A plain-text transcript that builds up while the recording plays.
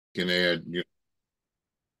can add,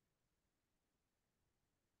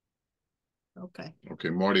 Okay. okay,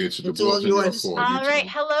 Marty, the It's all ball's in your yours. court. You All right.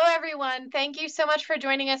 tell. Hello, everyone. Thank you so much for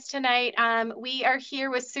joining us tonight. We are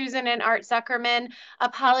here with Susan and Art Zuckerman.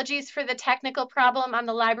 Apologies for the technical problem on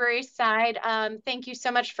the library side. Thank you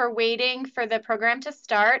so much for waiting for the program to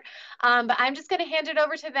start. But I'm just going to hand it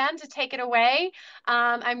over to them to take it away.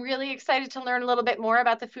 I'm really excited to learn a little bit more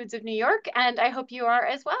about the foods of New York, and I hope you are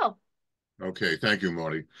as well. Okay, thank you,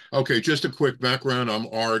 Marty. Okay, just a quick background. I'm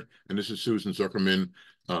Art, and this is Susan Zuckerman.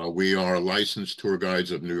 We are licensed tour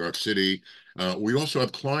guides of New York City. We also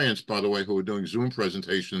have clients, by the way, who are doing Zoom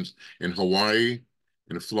presentations in Hawaii,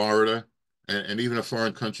 in Florida, and even a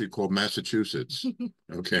foreign country called Massachusetts.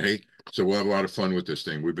 Okay, so we'll have a lot of fun with this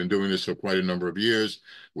thing. We've been doing this for quite a number of years.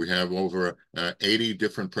 We have over 80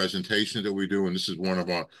 different presentations that we do, and this is one of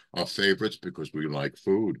our favorites because we like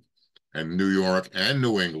food. And New York and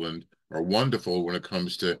New England are wonderful when it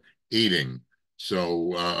comes to eating.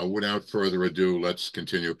 So without further ado, let's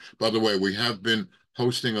continue. By the way, we have been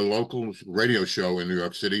hosting a local radio show in New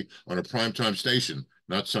York City on a primetime station,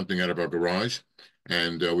 not something out of our garage.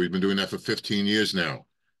 And we've been doing that for 15 years now.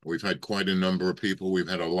 We've had quite a number of people. We've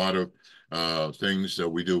had a lot of things.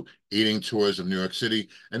 We do eating tours of New York City.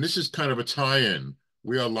 And this is kind of a tie-in.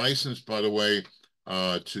 We are licensed, by the way,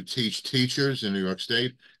 to teach teachers in New York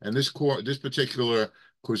State. And this particular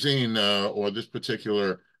cuisine or this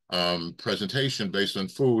particular presentation based on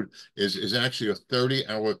food is actually a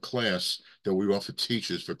 30-hour class that we offer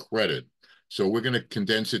teachers for credit. So we're going to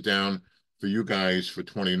condense it down for you guys for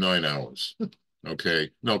 29 hours. Okay.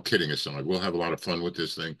 No, kidding aside. We'll have a lot of fun with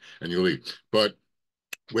this thing and you'll eat. But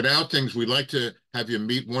without things, we'd like to have you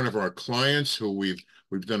meet one of our clients who we've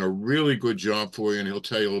done a really good job for you, and he'll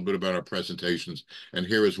tell you a little bit about our presentations. And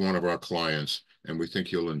here is one of our clients, and we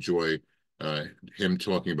think you'll enjoy him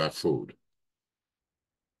talking about food.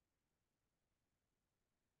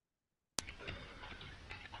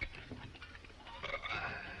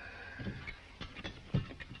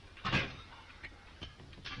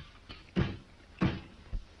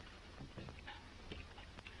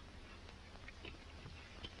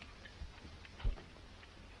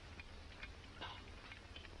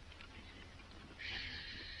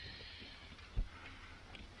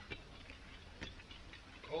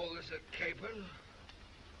 Call this a capon?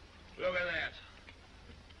 Look at that.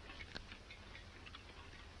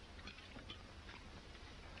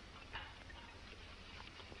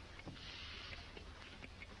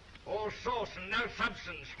 All sauce and no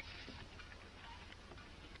substance.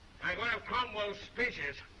 I'm going to have Cromwell's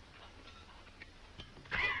speeches.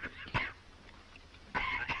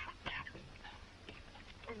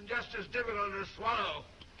 Just as difficult to swallow.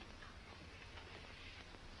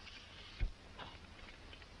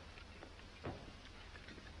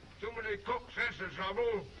 Too many cooks, that's the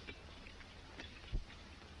trouble.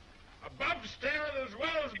 Above stairs as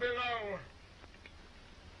well as below.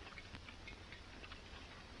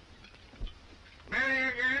 Marry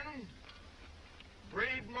again?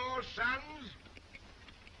 Breed more sons?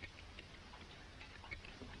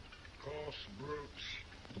 Coarse brutes.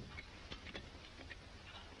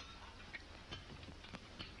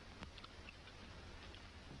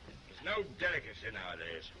 There's no delicacy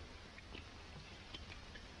nowadays.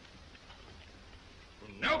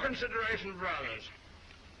 No consideration for others.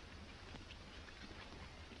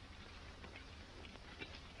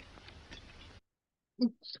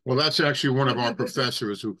 Well, that's actually one of our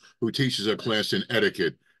professors who teaches a class in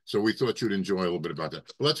etiquette. So we thought you'd enjoy a little bit about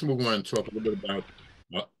that. Well, let's move on and talk a little bit about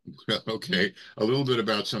okay, a little bit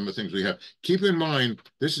about some of the things we have. Keep in mind,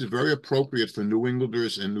 this is very appropriate for New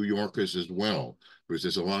Englanders and New Yorkers as well, because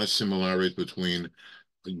there's a lot of similarities between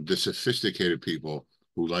the sophisticated people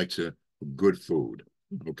who like to good food.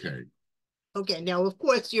 Okay. Okay, now, of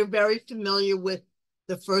course, you're very familiar with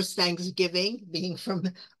the first Thanksgiving, being from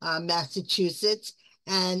Massachusetts.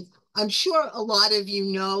 And I'm sure a lot of you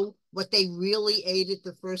know what they really ate at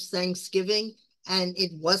the first Thanksgiving, and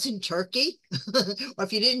it wasn't turkey. Or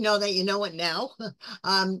if you didn't know that, you know it now.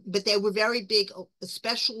 But they were very big,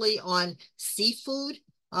 especially on seafood,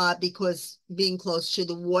 because being close to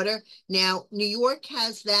the water. Now, New York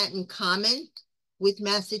has that in common with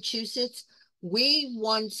Massachusetts. We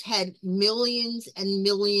once had millions and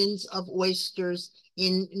millions of oysters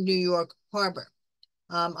in New York Harbor.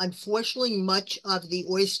 Unfortunately, much of the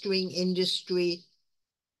oystering industry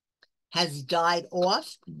has died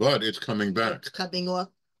off. But it's coming back. It's coming off.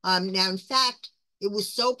 Now, in fact, it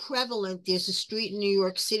was so prevalent. There's a street in New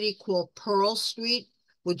York City called Pearl Street,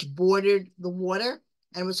 which bordered the water,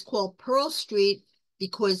 and it was called Pearl Street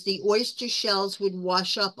because the oyster shells would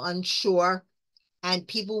wash up on shore and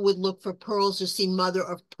people would look for pearls or see mother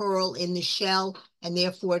of pearl in the shell, and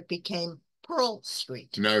therefore it became Pearl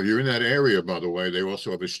Street. Now, if you're in that area, by the way, they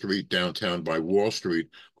also have a street downtown by Wall Street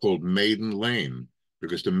called Maiden Lane,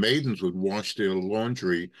 because the maidens would wash their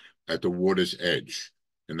laundry at the water's edge.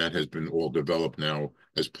 And that has been all developed now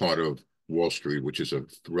as part of Wall Street, which is a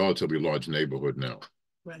relatively large neighborhood now.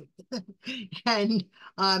 Right. And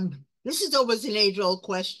this is always an age-old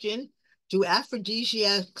question. Do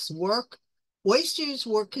aphrodisiacs work? Oysters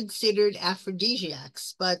were considered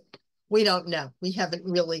aphrodisiacs, but we don't know. We haven't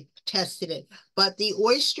really tested it. But the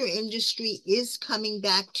oyster industry is coming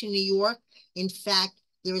back to New York. In fact,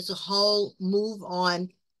 there is a whole move on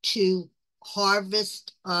to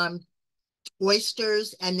harvest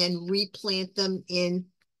oysters and then replant them in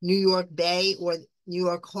New York Bay or New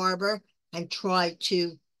York Harbor and try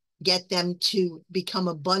to get them to become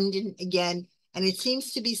abundant again. And it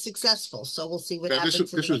seems to be successful. So we'll see what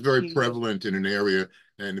happens. This was very prevalent in an area.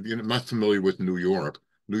 And if you're not familiar with New York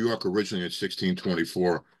originally in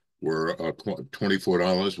 1624 were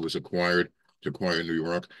 $24 was acquired to acquire New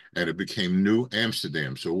York, and it became New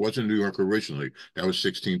Amsterdam. So it wasn't New York originally. That was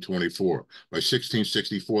 1624. By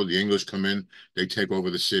 1664, the English come in, they take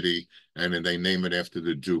over the city, and then they name it after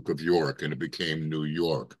the Duke of York, and it became New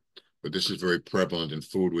York. But this is very prevalent, and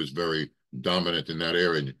food was very dominant in that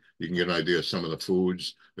area. And you can get an idea of some of the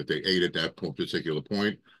foods that they ate at that particular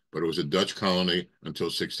point, but it was a Dutch colony until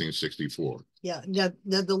 1664. Yeah, now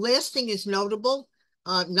the last thing is notable,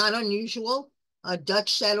 not unusual.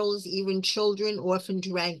 Dutch settlers, even children, often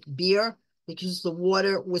drank beer because the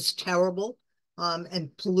water was terrible and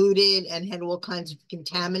polluted and had all kinds of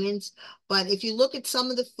contaminants. But if you look at some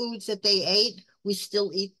of the foods that they ate, we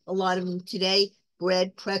still eat a lot of them today.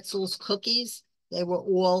 Bread, pretzels, cookies, they were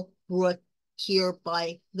all brought here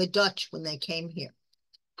by the Dutch when they came here.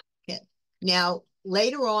 Okay. Now,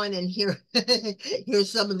 later on, and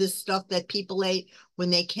here's some of the stuff that people ate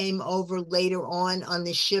when they came over later on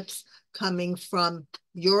the ships coming from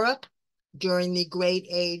Europe during the great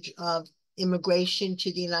age of immigration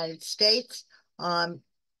to the United States. Not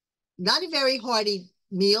a very hearty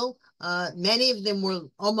meal. Many of them were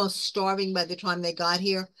almost starving by the time they got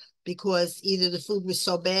here because either the food was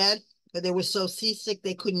so bad or they were so seasick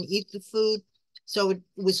they couldn't eat the food. So it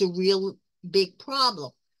was a real big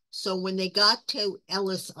problem. So when they got to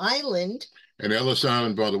Ellis Island. And Ellis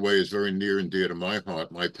Island, by the way, is very near and dear to my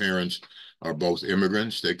heart. My parents are both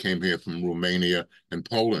immigrants. They came here from Romania and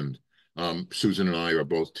Poland. Susan and I are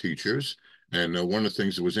both teachers. And one of the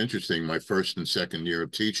things that was interesting, my first and second year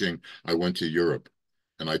of teaching, I went to Europe.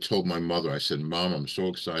 And I told my mother, I said, Mom, I'm so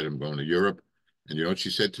excited I'm going to Europe. And you know what she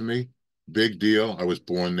said to me? Big deal. I was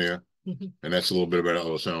born there. And that's a little bit about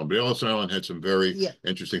Ellis Island. But Ellis Island had some very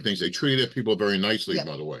interesting things. They treated people very nicely,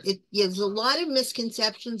 by the way. There's a lot of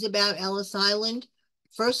misconceptions about Ellis Island.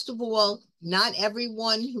 First of all, not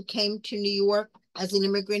everyone who came to New York as an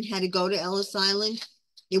immigrant had to go to Ellis Island.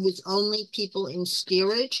 It was only people in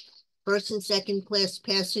steerage, first and second class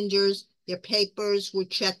passengers. Their papers were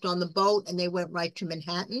checked on the boat and they went right to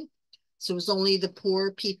Manhattan. So it was only the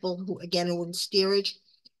poor people who, again, were in steerage.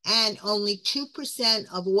 And only 2%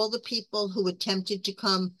 of all the people who attempted to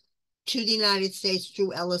come to the United States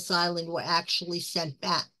through Ellis Island were actually sent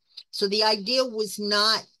back. So the idea was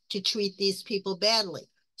not to treat these people badly.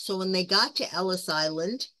 So when they got to Ellis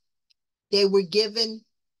Island, they were given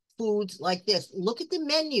foods like this. Look at the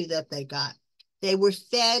menu that they got. They were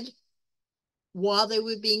fed while they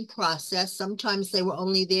were being processed. Sometimes they were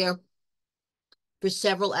only there for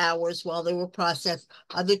several hours while they were processed.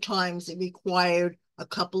 Other times it required a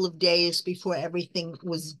couple of days before everything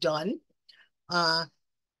was done.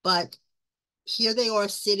 But here they are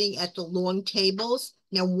sitting at the long tables.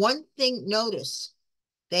 Now, one thing, notice,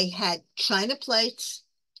 they had china plates,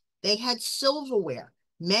 they had silverware.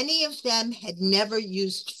 Many of them had never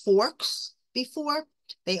used forks before.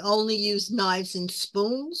 They only used knives and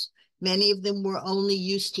spoons. Many of them were only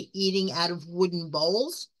used to eating out of wooden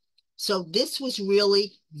bowls. So this was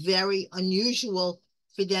really very unusual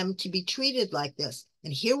for them to be treated like this.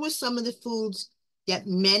 And here were some of the foods that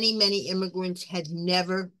many, many immigrants had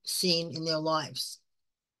never seen in their lives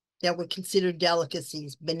that were considered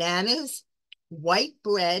delicacies. Bananas, white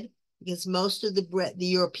bread, because most of the bread, the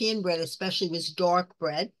European bread especially, was dark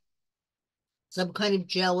bread, some kind of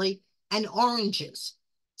jelly, and oranges.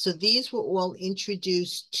 So these were all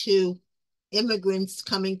introduced to immigrants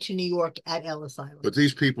coming to New York at Ellis Island. But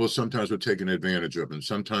these people sometimes were taken advantage of, and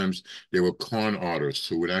sometimes they were con artists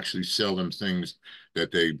who would actually sell them things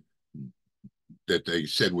that they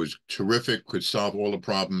said was terrific, could solve all the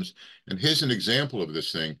problems. And here's an example of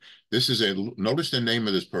this thing. This is notice the name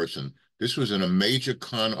of this person. This was a major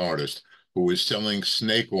con artist who was selling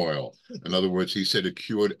snake oil. In other words, he said it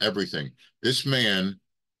cured everything. This man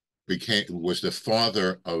was the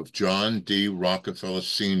father of John D. Rockefeller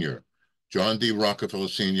Sr. John D. Rockefeller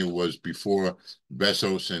Sr. was, before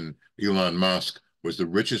Bezos and Elon Musk, was the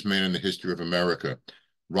richest man in the history of America.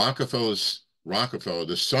 Rockefeller,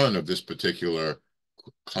 the son of this particular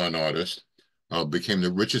con artist, became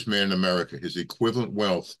the richest man in America. His equivalent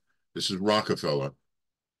wealth, this is Rockefeller,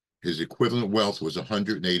 his equivalent wealth was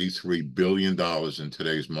 $183 billion in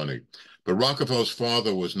today's money. But Rockefeller's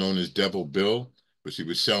father was known as Devil Bill, because he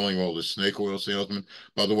was selling all the snake oil salesmen.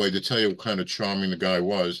 By the way, to tell you what kind of charming the guy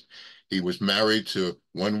was, he was married to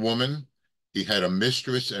one woman. He had a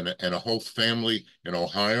mistress and a whole family in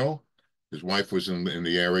Ohio. His wife was in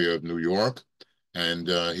the area of New York. And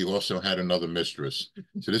he also had another mistress.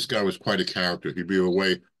 So this guy was quite a character. He'd be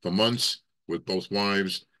away for months with both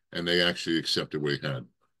wives, and they actually accepted what he had.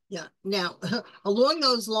 Yeah. Now, along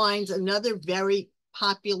those lines, another very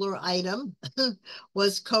popular item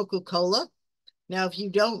was Coca-Cola. Now, if you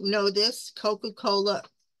don't know this, Coca-Cola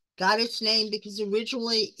got its name because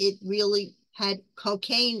originally it really had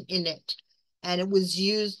cocaine in it. And it was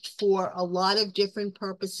used for a lot of different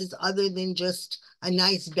purposes other than just a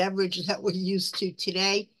nice beverage that we're used to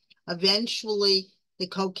today. Eventually, the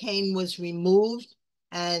cocaine was removed,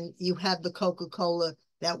 and you have the Coca-Cola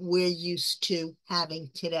that we're used to having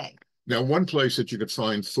today. Now, one place that you could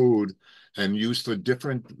find food and used for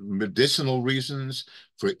different medicinal reasons,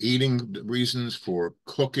 for eating reasons, for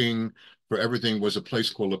cooking, for everything, was a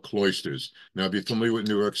place called the Cloisters. Now, if you're familiar with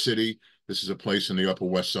New York City, this is a place in the Upper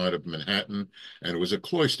West Side of Manhattan, and it was a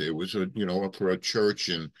cloister. It was for a church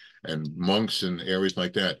and monks and areas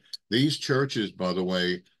like that. These churches, by the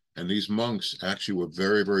way, and these monks actually were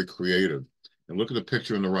very, very creative. And look at the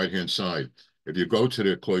picture on the right-hand side. If you go to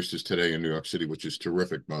the cloisters today in New York City, which is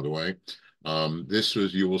terrific, by the way,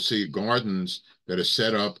 you will see gardens that are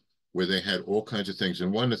set up where they had all kinds of things.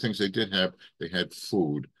 And one of the things they did have, they had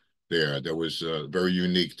food there that was very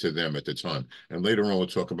unique to them at the time. And later on, we'll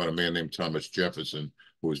talk about a man named Thomas Jefferson,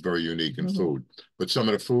 who was very unique in food. But some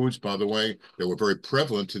of the foods, by the way, that were very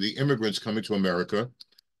prevalent to the immigrants coming to America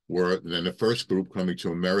were then the first group coming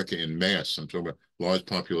to America in mass. I'm talking about large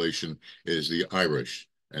population is the Irish.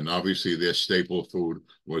 And obviously their staple food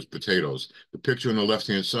was potatoes. The picture on the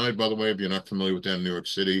left-hand side, by the way, if you're not familiar with that in New York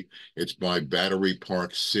City, it's by Battery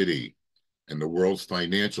Park City and the World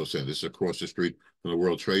Financial Center. This is across the street from the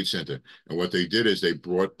World Trade Center. And what they did is they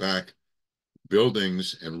brought back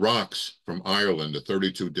buildings and rocks from Ireland, the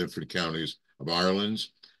 32 different counties of Ireland.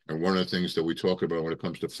 And one of the things that we talk about when it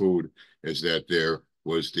comes to food is that there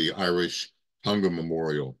was the Irish Hunger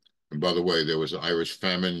Memorial. And by the way, there was an Irish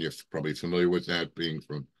famine. You're probably familiar with that, being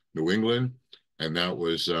from New England. And that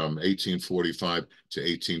was 1845 to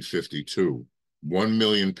 1852. 1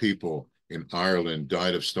 million people in Ireland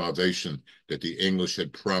died of starvation that the English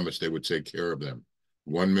had promised they would take care of them.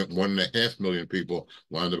 1.5 million people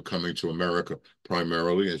wound up coming to America,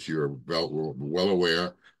 primarily, as you're well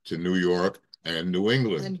aware, to New York and New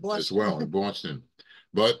England as well, and Boston.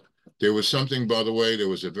 But there was something, by the way, there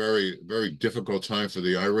was a very, very difficult time for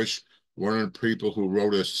the Irish. One of the people who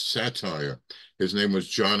wrote a satire, his name was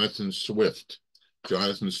Jonathan Swift.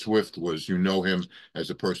 Jonathan Swift was, you know him as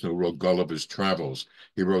the person who wrote Gulliver's Travels.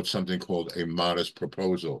 He wrote something called A Modest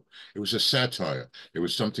Proposal. It was a satire. It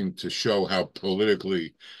was something to show how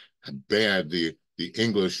politically bad the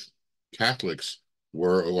English Catholics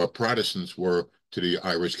were, or Protestants were, to the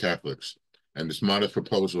Irish Catholics. And this modest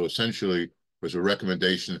proposal essentially was a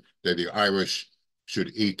recommendation that the Irish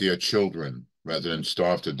should eat their children rather than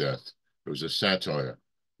starve to death. It was a satire,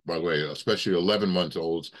 by the way, especially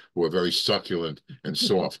 11-month-olds who are very succulent and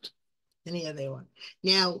soft. And here they were.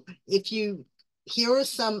 Now, here are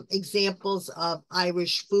some examples of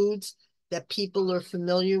Irish foods that people are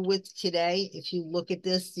familiar with today. If you look at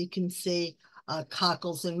this, you can see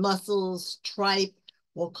cockles and mussels, tripe,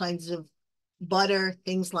 all kinds of butter,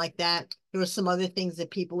 things like that. There are some other things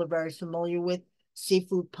that people are very familiar with.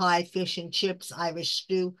 Seafood pie, fish and chips, Irish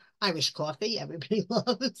stew, Irish coffee, everybody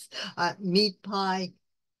loves, meat pie,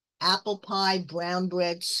 apple pie, brown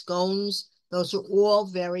bread, scones. Those are all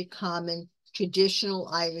very common traditional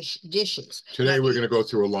Irish dishes. Today, we're going to go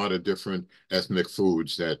through a lot of different ethnic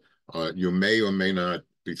foods that you may or may not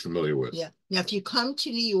be familiar with. Yeah. Now, if you come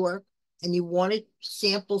to New York and you want to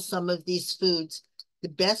sample some of these foods, the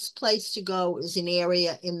best place to go is an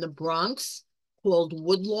area in the Bronx called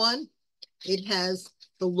Woodlawn. It has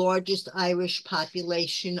the largest Irish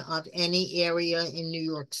population of any area in New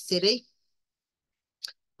York City.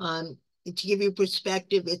 To give you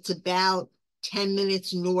perspective, it's about 10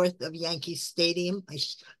 minutes north of Yankee Stadium. I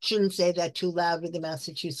shouldn't say that too loud with the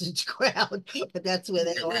Massachusetts crowd, but that's where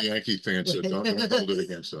they Yeah, are. we're Yankee fans, so don't hold it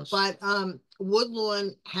against us. But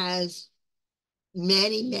Woodlawn has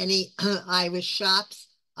many Irish shops,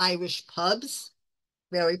 Irish pubs,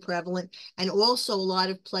 very prevalent, and also a lot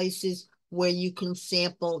of places where you can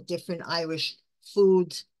sample different Irish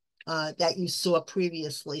foods that you saw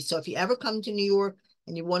previously. So if you ever come to New York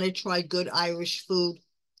and you want to try good Irish food,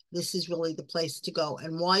 this is really the place to go.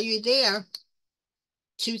 And while you're there,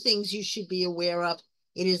 two things you should be aware of.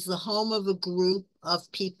 It is the home of a group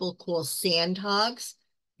of people called sandhogs.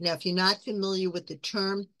 Now, if you're not familiar with the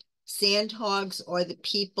term, sandhogs are the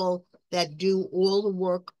people that do all the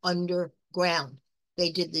work underground.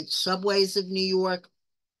 They did the subways of New York.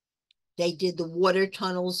 They did the water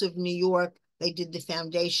tunnels of New York. They did the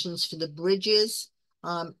foundations for the bridges.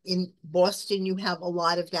 In Boston, you have a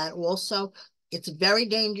lot of that also. It's a very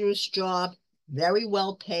dangerous job, very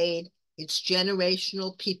well paid. It's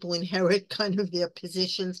generational. People inherit kind of their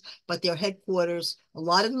positions, but their headquarters, a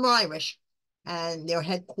lot of them are Irish, and their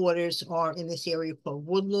headquarters are in this area called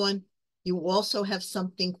Woodlawn. You also have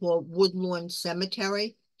something called Woodlawn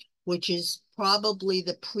Cemetery, which is probably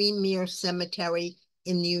the premier cemetery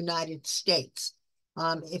in the United States.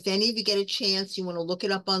 If any of you get a chance, you want to look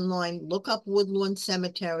it up online, look up Woodlawn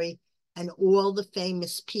Cemetery and all the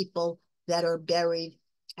famous people that are buried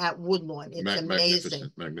at Woodlawn. It's amazing.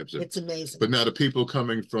 Magnificent. It's amazing. But now the people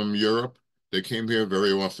coming from Europe, they came here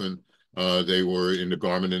very often. They were in the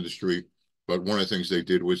garment industry, but one of the things they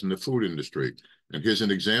did was in the food industry. And here's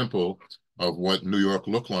an example of what New York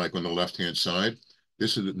looked like on the left-hand side.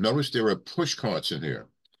 Notice there are push carts in here.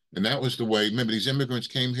 And that was the way, remember, these immigrants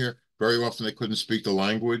came here. Very often they couldn't speak the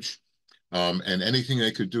language. And anything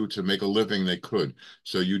they could do to make a living, they could.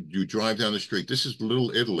 So you drive down the street. This is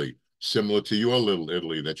Little Italy, similar to your Little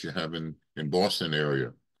Italy that you have in Boston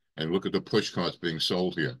area. And look at the push carts being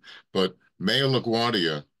sold here. But Mayor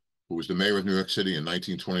LaGuardia, who was the mayor of New York City in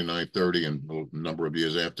 1929, 30, and a number of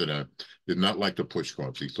years after that, did not like the push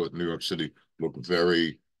carts. He thought New York City looked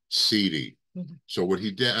very seedy. So what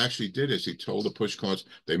he actually did is he told the push carts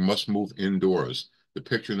they must move indoors. The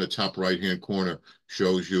picture in the top right-hand corner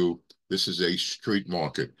shows you this is a street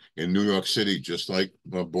market. In New York City, just like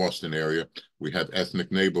the Boston area, we have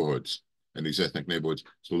ethnic neighborhoods. And these ethnic neighborhoods.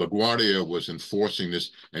 So LaGuardia was enforcing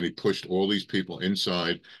this, and he pushed all these people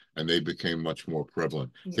inside, and they became much more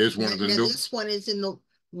prevalent. Here's one of the new. This one is in the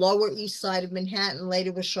Lower East Side of Manhattan.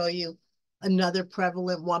 Later we'll show you another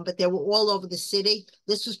prevalent one, but they were all over the city.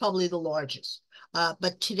 This was probably the largest.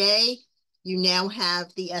 But today, you now have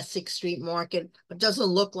the Essex Street Market. It doesn't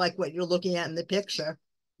look like what you're looking at in the picture.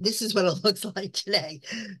 This is what it looks like today.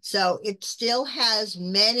 So it still has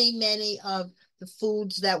many of the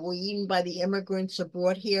foods that were eaten by the immigrants are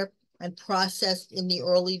brought here and processed in the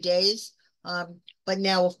early days. But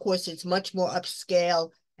now, of course, it's much more upscale,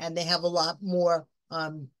 and they have a lot more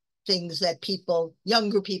things that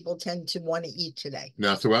younger people tend to want to eat today.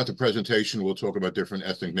 Now, throughout the presentation, we'll talk about different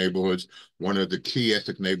ethnic neighborhoods. One of the key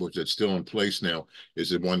ethnic neighborhoods that's still in place now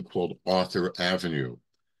is the one called Arthur Avenue.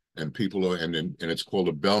 And it's called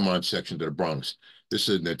the Belmont section of the Bronx. This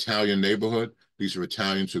is an Italian neighborhood. These are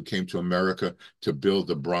Italians who came to America to build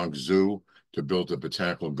the Bronx Zoo, to build the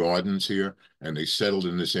botanical gardens here, and they settled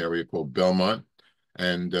in this area called Belmont.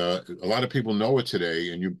 And a lot of people know it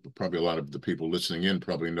today, and a lot of the people listening in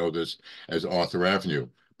probably know this as Arthur Avenue.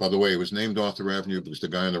 By the way, it was named Arthur Avenue because the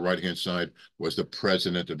guy on the right-hand side was the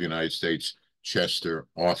President of the United States, Chester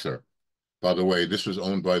Arthur. By the way, this was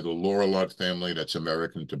owned by the Lorillard family. That's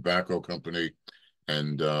American Tobacco Company,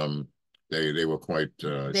 and they were quite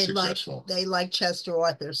successful. They like Chester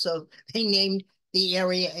Arthur, so they named the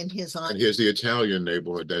area in his honor. And here's the Italian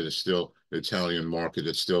neighborhood that is still the Italian market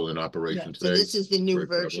that's still in operation today. So this is the new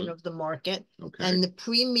version of the market. Okay. And the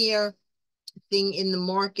premier thing in the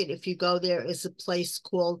market, if you go there, is a place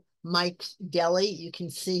called Mike's Deli. You can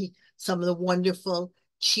see some of the wonderful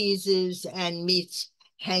cheeses and meats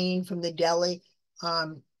hanging from the deli.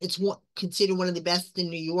 It's considered one of the best in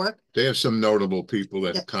New York. They have some notable people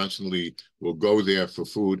that constantly will go there for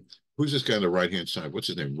food. Who's this guy on the right-hand side? What's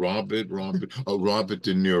his name? Robert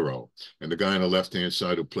De Niro. And the guy on the left-hand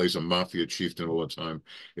side who plays a mafia chieftain all the time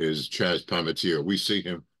is Chaz Palmentier. We see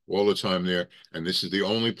him all the time there, and this is the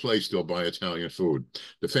only place they'll buy Italian food.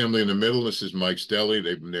 The family in the middle, this is Mike's Deli.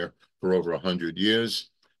 They've been there for over 100 years.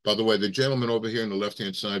 By the way, the gentleman over here on the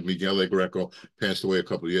left-hand side, Miguel Greco, passed away a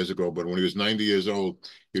couple of years ago, but when he was 90 years old,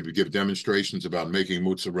 he would give demonstrations about making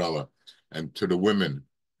mozzarella and to the women.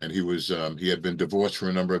 And he had been divorced for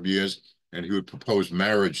a number of years, and he would propose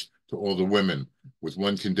marriage to all the women with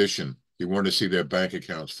one condition. He wanted to see their bank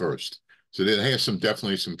accounts first. So they have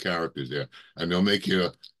definitely some characters there, and they'll make you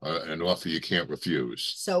an offer you can't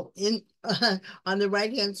refuse. So on the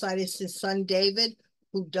right-hand side is his son, David,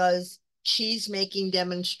 who does cheese making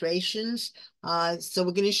demonstrations. So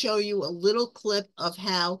we're going to show you a little clip of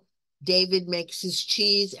how David makes his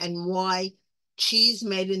cheese and why cheese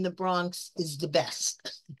made in the Bronx is the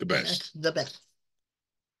best. The best. The best.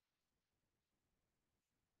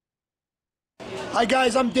 Hi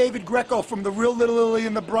guys, I'm David Greco from the Real Little Italy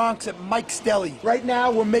in the Bronx at Mike's Deli. Right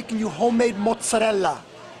now we're making you homemade mozzarella.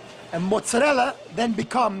 And mozzarella then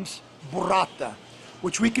becomes burrata,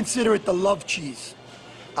 which we consider it the love cheese.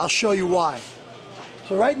 I'll show you why.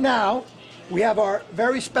 So right now we have our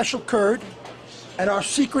very special curd, and our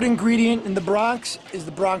secret ingredient in the Bronx is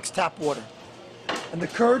the Bronx tap water. And the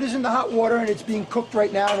curd is in the hot water and it's being cooked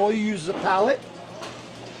right now, and all you use is a pallet.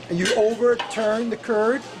 And you overturn the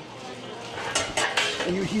curd,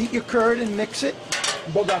 and you heat your curd and mix it.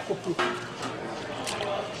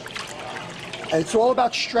 And it's all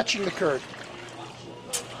about stretching the curd.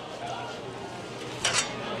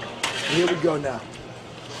 And here we go now.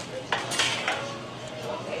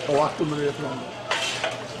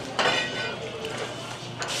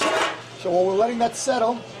 So while we're letting that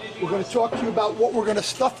settle, we're going to talk to you about what we're going to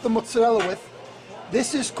stuff the mozzarella with.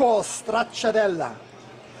 This is called stracciatella.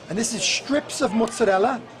 And this is strips of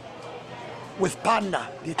mozzarella with panna,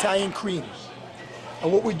 the Italian cream.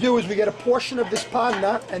 And what we do is we get a portion of this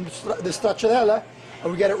panna and the stracciatella,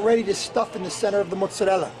 and we get it ready to stuff in the center of the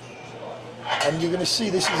mozzarella. And you're going to see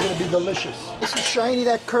this is going to be delicious. This is shiny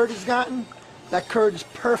that curd has gotten. That curd is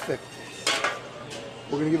perfect.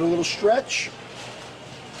 We're going to give it a little stretch.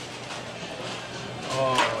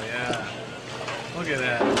 Oh, yeah. Look at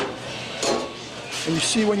that. And you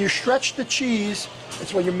see, when you stretch the cheese,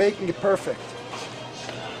 it's when you're making it perfect.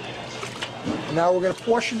 And now we're going to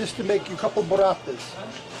portion this to make you a couple burratas.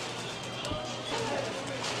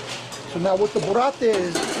 So now what the burrata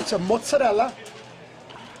is, it's a mozzarella,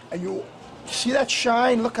 and you see that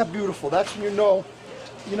shine? Look how beautiful. That's when you know,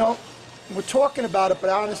 we're talking about it, but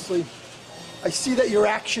honestly, I see that your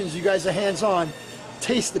actions, you guys are hands-on.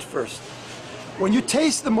 Taste it first. When you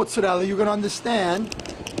taste the mozzarella, you're going to understand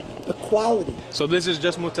the quality. So this is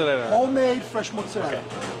just mozzarella? Homemade, fresh mozzarella. Okay.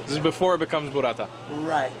 This is before it becomes burrata?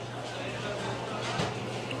 Right.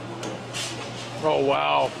 Oh,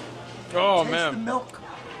 wow. Oh, Taste man. the milk.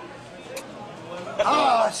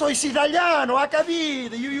 Ah, soy italiano, ha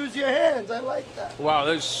capito. You use your hands. I like that. Wow,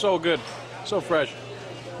 that's so good. So fresh.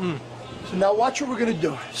 Mm. So now watch what we're going to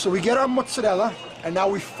do. So we get our mozzarella, and now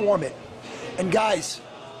we form it. And guys,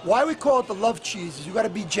 why we call it the love cheese is you got to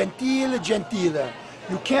be gentile.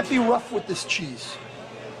 You can't be rough with this cheese.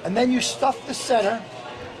 And then you stuff the center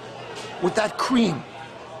with that cream.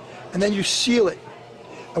 And then you seal it.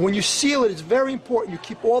 And when you seal it, it's very important. You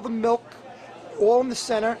keep all the milk all in the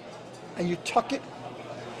center, and you tuck it,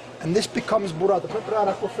 and this becomes burrata.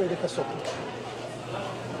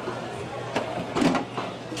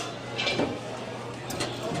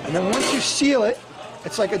 And then once you seal it,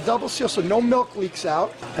 it's like a double seal, so no milk leaks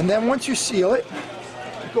out. And then once you seal it,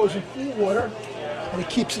 it goes in cool water, and it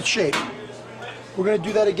keeps its shape. We're going to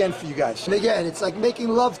do that again for you guys. And again, it's like making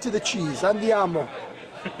love to the cheese. Andiamo.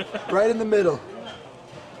 Right in the middle.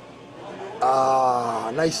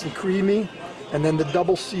 Ah, nice and creamy. And then the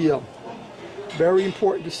double seal. Very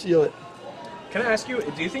important to seal it. Can I ask you,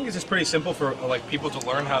 do you think this is pretty simple for like people to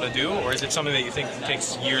learn how to do, or is it something that you think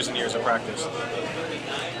takes years and years of practice?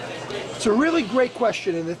 It's a really great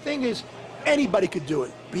question, and the thing is, anybody could do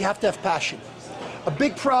it, but you have to have passion. A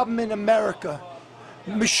big problem in America,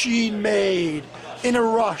 machine made, in a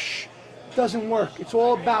rush, doesn't work. It's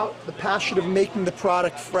all about the passion of making the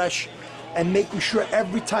product fresh and making sure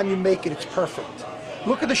every time you make it, it's perfect.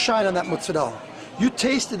 Look at the shine on that mozzarella. You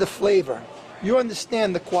tasted the flavor. You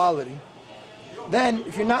understand the quality. Then,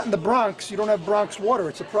 if you're not in the Bronx, you don't have Bronx water,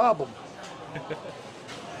 it's a problem.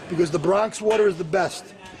 Because the Bronx water is the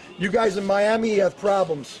best. You guys in Miami, you have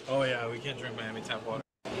problems. Oh yeah, we can't drink Miami tap water.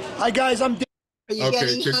 Hi guys, I'm Dave. Are you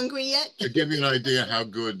getting hungry yet? To give you an idea how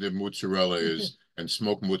good the mozzarella is, and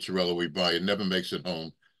smoked mozzarella we buy, it never makes it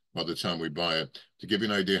home by the time we buy it. To give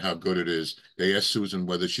you an idea how good it is, they asked Susan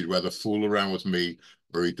whether she'd rather fool around with me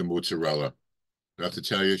or eat the mozzarella. I have to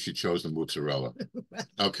tell you, she chose the mozzarella.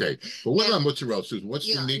 Okay, but what about mozzarella, Susan? What's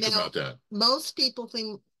unique about that? Most people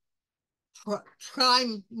think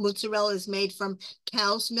prime mozzarella is made from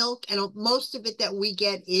cow's milk, and most of it that we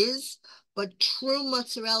get is, but true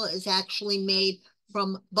mozzarella is actually made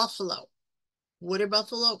from buffalo, water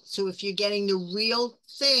buffalo. So if you're getting the real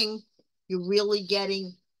thing, you're really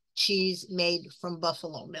getting cheese made from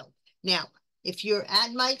buffalo milk. Now, if you're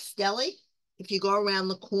at Mike's Deli, if you go around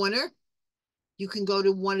the corner, You can go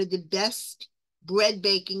to one of the best bread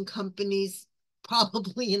baking companies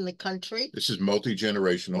probably in the country. This is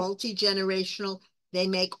multi-generational. Multi-generational. They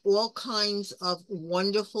make all kinds of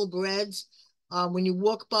wonderful breads. When you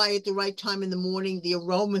walk by at the right time in the morning, the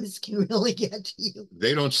aromas can really get to you.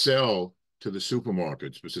 They don't sell to the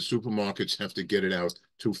supermarkets, because the supermarkets have to get it out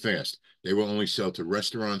too fast. They will only sell to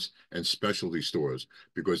restaurants and specialty stores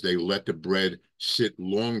because they let the bread sit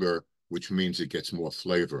longer, which means it gets more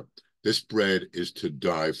flavor. This bread is to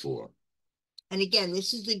die for. And again,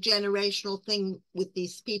 this is the generational thing with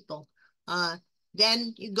these people.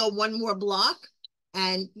 Then you go one more block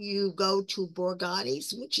and you go to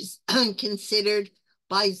Borgatti's, which is considered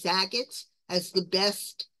by Zaggett's as the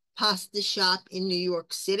best pasta shop in New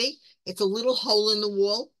York City. It's a little hole in the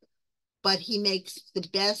wall, but he makes the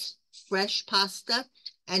best fresh pasta,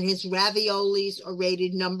 and his raviolis are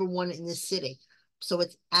rated #1 in the city. So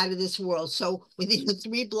it's out of this world. So within a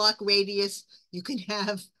 3-block radius, you can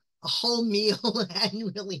have a whole meal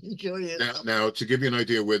and really enjoy it. Now, to give you an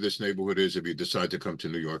idea where this neighborhood is, if you decide to come to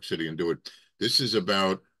New York City and do it, this is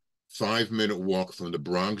about 5-minute walk from the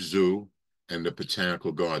Bronx Zoo and the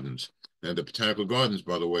Botanical Gardens. And the Botanical Gardens,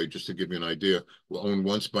 by the way, just to give you an idea, were owned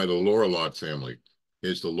once by the Lorillot family.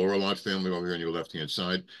 Here's the Lorillot family over here on your left-hand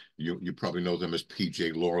side. You probably know them as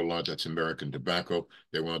P.J. Lorillot. That's American Tobacco.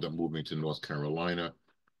 They wound up moving to North Carolina.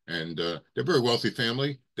 And they're a very wealthy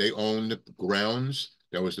family. They own the grounds.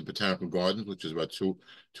 That was the Botanical Gardens, which is about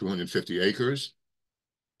 250 acres.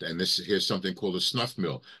 And here's something called a snuff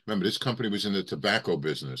mill. Remember, this company was in the tobacco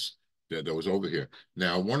business that was over here.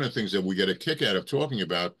 Now, one of the things that we get a kick out of talking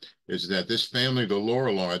about is that this family, the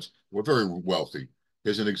Lorillards, were very wealthy.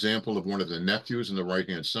 Here's an example of one of the nephews on the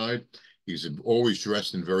right-hand side. He's always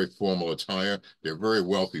dressed in very formal attire. They're very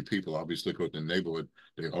wealthy people, obviously, because the neighborhood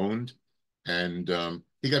they owned. And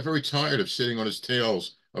he got very tired of sitting on his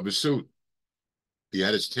tails of his suit. He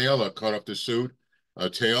had his tail cut off the suit,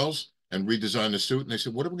 tails, and redesigned the suit. And they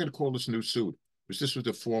said, what are we going to call this new suit? Because this was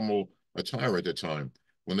the formal attire at the time.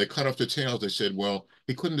 When they cut off the tails, they said, well,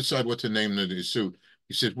 he couldn't decide what to name his suit.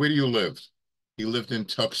 He said, where do you live? He lived in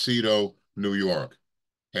Tuxedo, New York.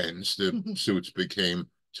 Hence, the suits became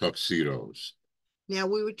tuxedos. Now,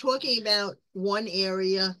 we were talking about one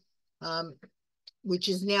area, which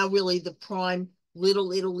is now really the prime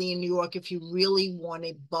Little Italy in New York, if you really want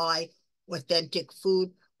to buy authentic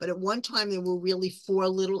food. But at one time, there were really 4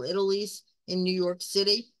 Little Italies in New York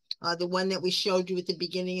City. The one that we showed you at the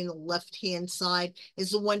beginning in the left-hand side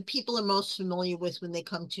is the one people are most familiar with when they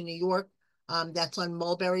come to New York. That's on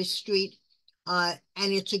Mulberry Street. And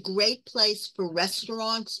it's a great place for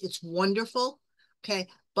restaurants. It's wonderful, okay?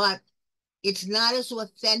 But it's not as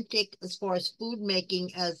authentic as far as food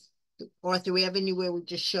making as Arthur Avenue, where we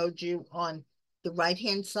just showed you on the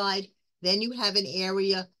right-hand side. Then you have an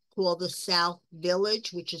area called the South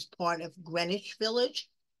Village, which is part of Greenwich Village,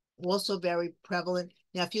 also very prevalent.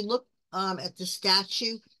 Now, if you look at the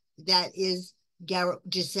statue, that is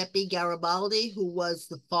Giuseppe Garibaldi, who was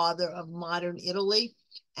the father of modern Italy,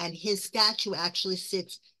 and his statue actually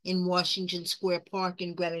sits in Washington Square Park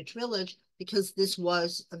in Greenwich Village because this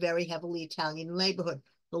was a very heavily Italian neighborhood.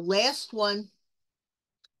 The last one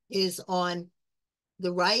is on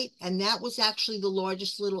the right, and that was actually the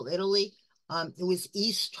largest Little Italy. It was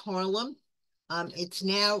East Harlem. It's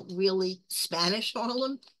now really Spanish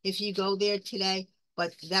Harlem if you go there today,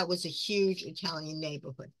 but that was a huge Italian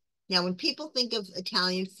neighborhood. Now, when people think of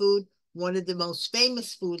Italian food, one of the most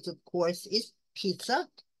famous foods, of course, is pizza.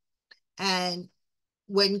 And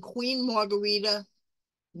when Queen Margherita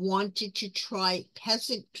wanted to try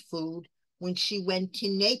peasant food, when she went to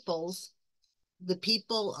Naples, the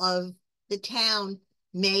people of the town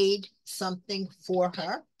made something for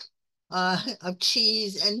her of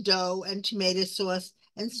cheese and dough and tomato sauce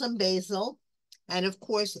and some basil. And of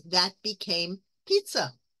course, that became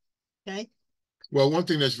pizza, okay? Well, one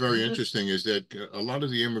thing that's very interesting is that a lot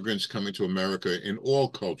of the immigrants coming to America in all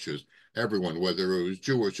cultures, everyone, whether it was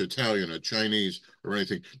Jewish, Italian, or Chinese, or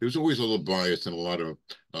anything, there was always a little bias and a lot of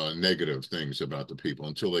negative things about the people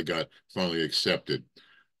until they got finally accepted.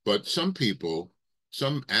 But some people,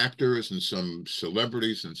 some actors and some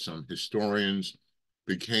celebrities and some historians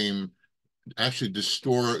became actually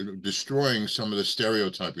destroying some of the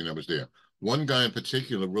stereotyping that was there. One guy in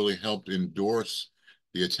particular really helped endorse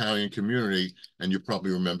the Italian community, and you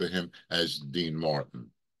probably remember him as Dean Martin.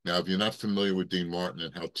 Now, if you're not familiar with Dean Martin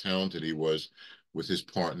and how talented he was with his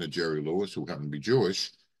partner, Jerry Lewis, who happened to be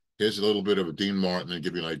Jewish, here's a little bit of a Dean Martin and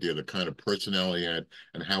give you an idea of the kind of personality he had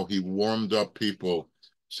and how he warmed up people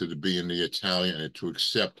to be in the Italian and to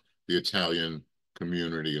accept the Italian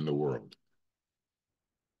community in the world.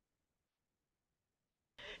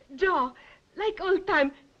 Joe, Like old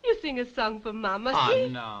time, you sing a song for Mama, Oh, see?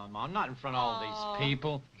 no, Mom, not in front of all these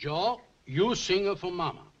people. Joe, you sing it for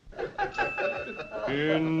Mama.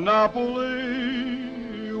 In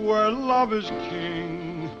Napoli, where love is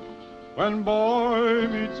king, when boy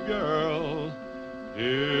meets girl,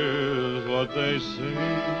 here's what they sing.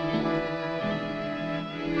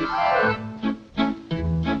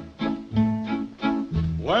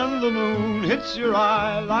 When the moon hits your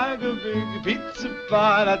eye like a big pizza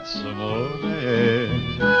pie, that's amore.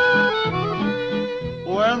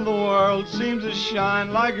 When the world seems to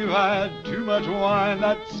shine like you've had too much wine,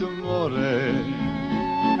 that's amore.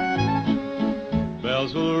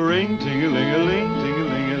 Bells will ring, ting-a-ling-a-ling,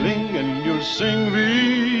 ting-a-ling-a-ling, and you'll sing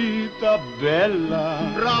Vita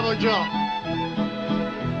Bella. Bravo, Joe.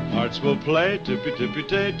 Hearts will play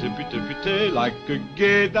tippy-tippy-tay, tippy-tippy-tay, like a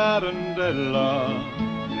gay tarantella.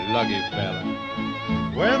 Lucky fella.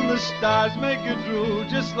 When the stars make you drool,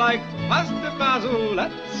 just like pasta basil,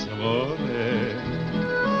 that's amore.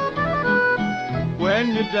 When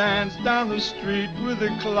you dance down the street with a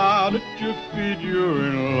cloud at your feet, you're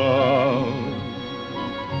in love.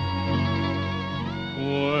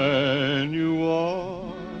 When you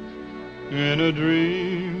walk in a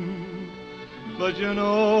dream, but you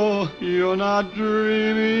know you're not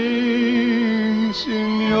dreaming,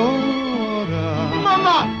 signora.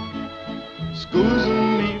 Mama! Excuse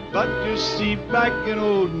me, but you see, back in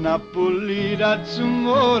old Napoli, that's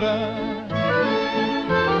amore.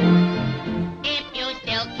 If you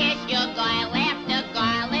still kiss your girl after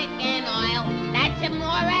garlic and oil, that's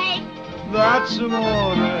amore. That's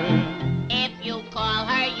amore. If you call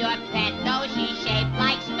her your pet, though she's shaped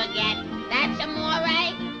like spaghetti, that's amore.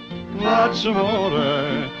 That's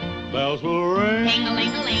amore. Bells will ring.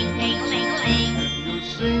 Ting-a-ling-a-ling, ting-a-ling-a-ling. You'll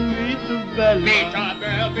sing Vita Bella. Vita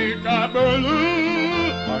Bella, Vita Bella.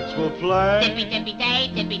 Hearts will play Tippy-tippy-tay,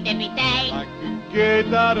 tippy-tippy-tay. like a gay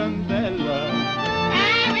tarantella.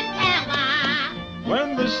 Tarantella.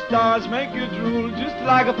 When the stars make you drool, just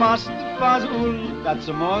like a pasta fazool, that's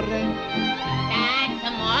amore. That's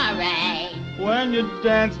amore. When you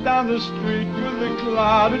dance down the street with a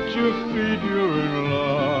cloud at your feet, you're in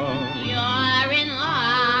love. You're in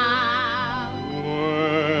love.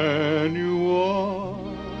 When you walk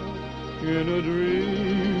in a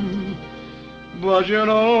dream, but you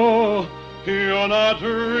know you're not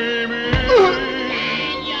dreaming.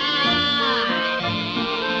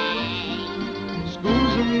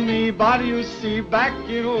 Excuse me, but you see, back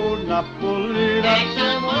in old Napoli, that's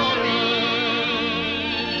amore.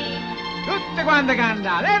 Tutte quante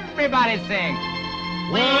cantare, everybody sing.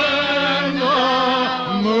 When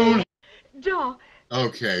the moon. Joe,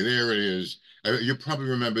 Okay, there it is. You probably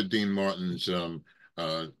remember Dean Martin's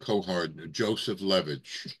cohort, Joseph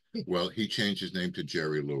Levitch. Well, he changed his name to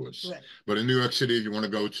Jerry Lewis. Right. But in New York City, if you want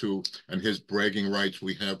to go to, and his bragging rights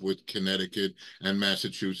we have with Connecticut and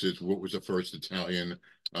Massachusetts, what was the first Italian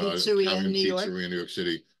Pizzeria in New York. pizzeria in New York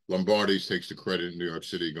City? Lombardi's takes the credit in New York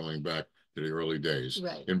City going back to the early days.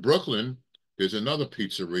 Right. In Brooklyn, there's another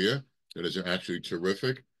pizzeria that is actually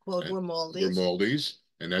terrific. Called Grimaldi's. Grimaldi's.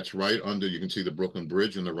 And that's right under, you can see the Brooklyn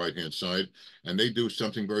Bridge on the right-hand side. And they do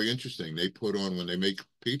something very interesting. They put on, when they make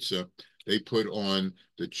pizza, they put on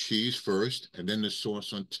the cheese first and then the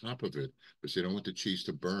sauce on top of it because they don't want the cheese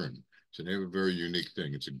to burn. So they have a very unique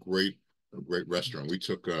thing. It's a great restaurant. We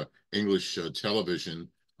took English television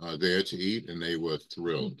there to eat and they were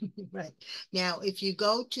thrilled. Right. Now, if you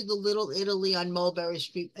go to the Little Italy on Mulberry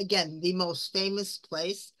Street, again, the most famous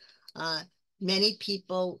place, many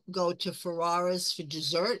people go to Ferrara's for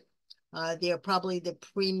dessert. They're probably the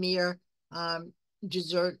premier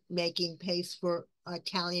dessert making place for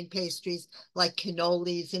Italian pastries like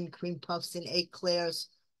cannolis and cream puffs and eclairs.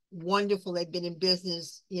 Wonderful. They've been in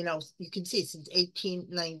business, you know, you can see since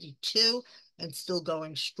 1892 and still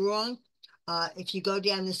going strong. If you go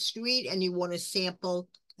down the street and you want to sample,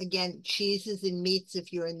 again, cheeses and meats,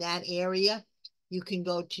 if you're in that area, you can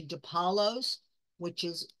go to DePaulo's, which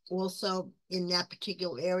is also in that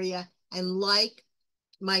particular area. And like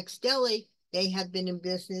Mike's Deli, they have been in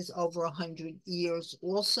business over 100 years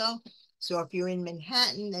also. So if you're in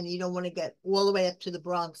Manhattan and you don't want to get all the way up to the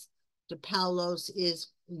Bronx, DePaulo's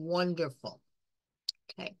is wonderful.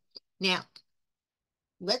 Okay, now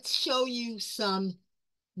let's show you some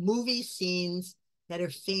movie scenes that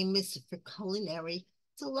are famous for culinary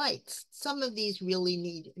delights. Some of these really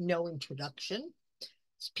need no introduction.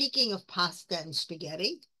 Speaking of pasta and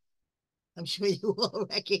spaghetti, I'm sure you all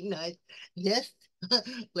recognize this,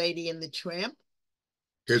 Lady and the Tramp.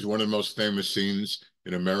 Here's one of the most famous scenes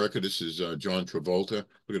in America. This is John Travolta.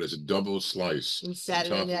 Look at this, a double slice In on Saturday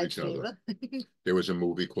top of Night each other. Fever. There was a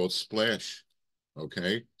movie called Splash,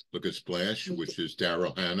 okay? Look at Splash, which is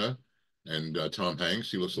Daryl Hannah and Tom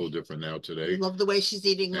Hanks. He looks a little different now today. I love the way she's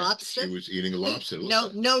eating And lobster. she was eating lobster. No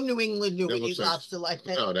New England knew eat lobster like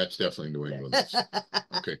that. No, that's definitely New England.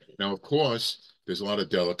 Okay. Now, of course, there's a lot of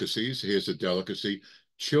delicacies. Here's a delicacy: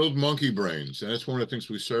 chilled monkey brains, and that's one of the things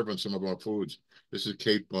we serve on some of our foods. This is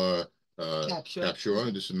Cape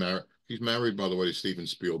Capshaw. This is he's married, by the way, to Steven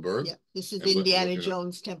Spielberg. Yeah, this is Indiana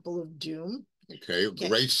Jones Temple of Doom. Okay,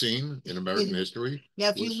 great scene in American history. Now,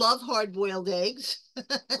 if you love hard-boiled eggs,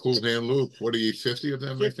 Cool Hand Luke, what do you eat, 50 of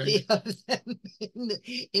them, 50 I think? of them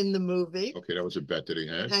in the movie. Okay, that was a bet that he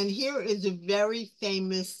had. And here is a very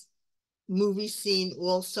famous movie scene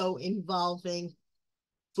also involving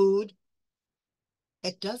food.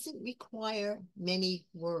 It doesn't require many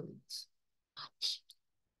words.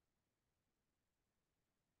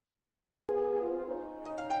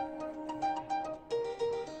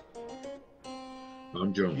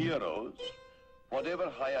 I'm Jones. Heroes, whatever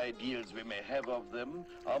high ideals we may have of them,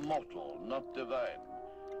 are mortal, not divine.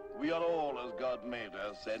 We are all as God made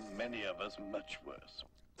us, and many of us much worse.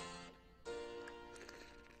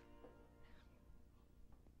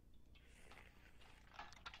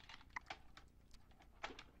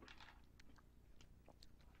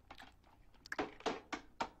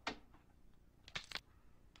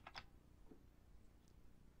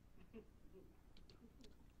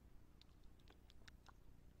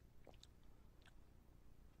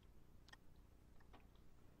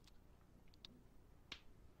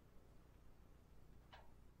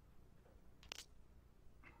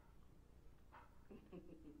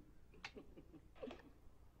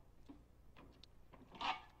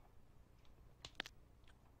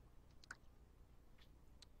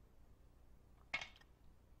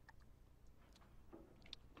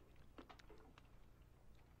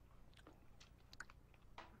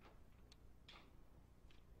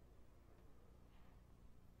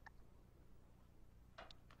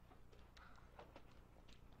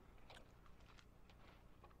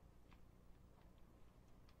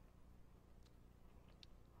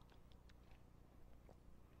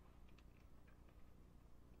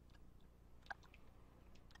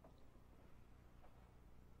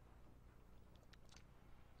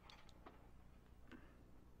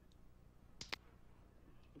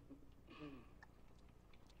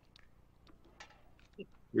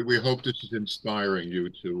 We hope this is inspiring you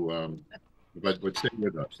to, but stay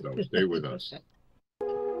with us, though. Stay with us.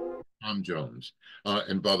 I'm Jones.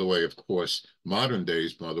 And by the way, of course, modern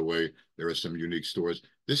days, by the way, there are some unique stores.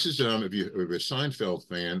 This is, if you're a Seinfeld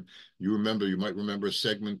fan, you might remember a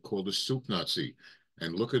segment called the Soup Nazi.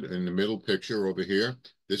 And look at in the middle picture over here.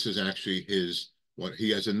 This is actually he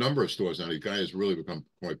has a number of stores now. The guy has really become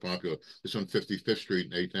quite popular. This on 55th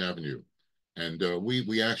Street and 8th Avenue. And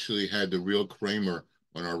we actually had the real Kramer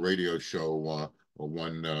on our radio show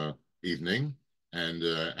one evening. And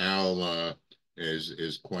Al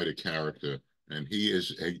is quite a character, and he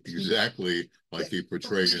is exactly like he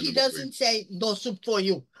portrayed in the movie. He doesn't say no soup for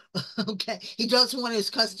you. Okay, he doesn't want his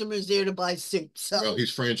customers there to buy soup. So well,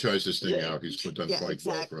 he's franchised this thing out. He's done quite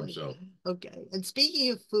well for himself. Okay, and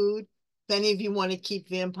speaking of food, if any of you want to keep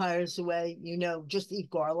vampires away, just eat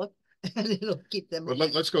garlic, and it'll keep them away.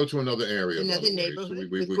 But let's go to another area. Another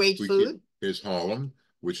neighborhood with great food. Here's Harlem,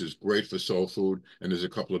 which is great for soul food, and there's a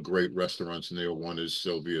couple of great restaurants in there. One is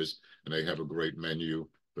Sylvia's, and they have a great menu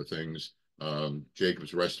for things.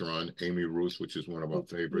 Jacob's Restaurant, Amy Ruth, which is one of our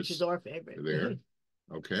favorites. Which is our favorite. There.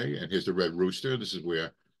 Okay, and here's the Red Rooster. This is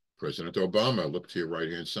where President Obama, look to your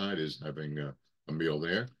right-hand side, is having a meal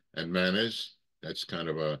there. And Manners, that's kind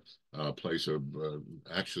of a place of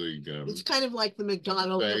actually... it's kind of like the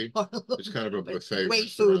McDonald's. It's kind of a buffet. Great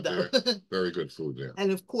food, though. Very good food there.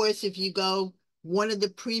 And of course, if you go, one of the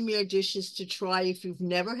premier dishes to try if you've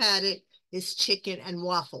never had it is chicken and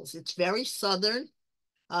waffles. It's very Southern,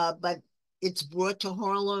 but it's brought to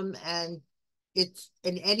Harlem, and it's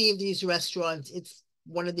in any of these restaurants, it's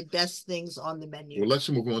one of the best things on the menu. Well, let's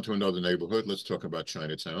move on to another neighborhood. Let's talk about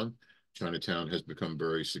Chinatown. Chinatown has become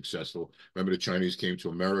very successful. Remember, the Chinese came to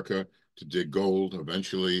America to dig gold.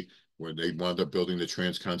 Eventually, when they wound up building the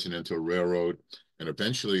Transcontinental Railroad, and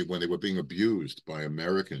eventually, when they were being abused by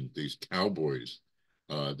Americans, these cowboys,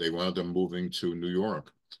 they wound up moving to New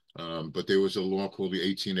York. But there was a law called the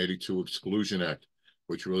 1882 Exclusion Act,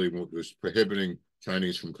 which really was prohibiting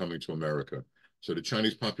Chinese from coming to America. So the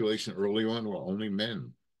Chinese population early on were only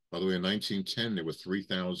men. By the way, in 1910, there were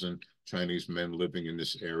 3,000 Chinese men living in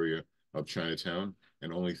this area of Chinatown,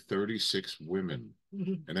 and only 36 women.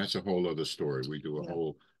 And that's a whole other story. We do a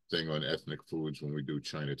whole thing on ethnic foods when we do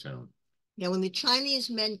Chinatown. Now, when the Chinese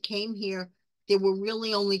men came here, there were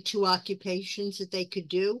really only two occupations that they could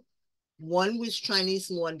do. One was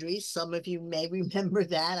Chinese laundry. Some of you may remember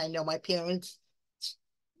that. I know my parents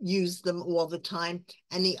used them all the time.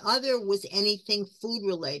 And the other was anything food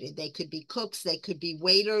related. They could be cooks, they could be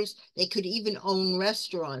waiters, they could even own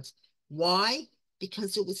restaurants. Why?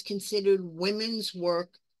 Because it was considered women's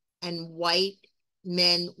work, and white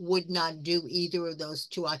men would not do either of those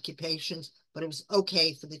two occupations, but it was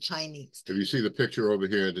okay for the Chinese. If you see the picture over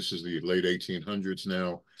here, this is the late 1800s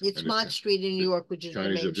now. It's Mott Street in New York, which is the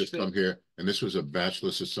Chinese main have just street. come here, and this was a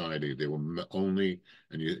bachelor society. They were only,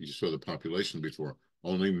 and you saw the population before,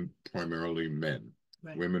 only primarily men.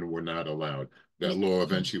 Right. Women were not allowed. That law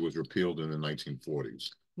eventually was repealed in the 1940s.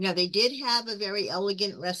 Now, they did have a very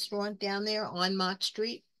elegant restaurant down there on Mott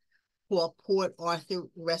Street called Port Arthur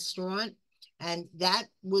Restaurant, and that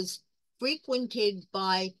was frequented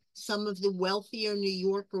by some of the wealthier New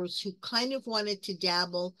Yorkers who kind of wanted to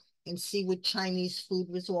dabble and see what Chinese food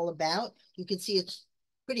was all about. You can see it's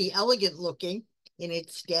pretty elegant looking in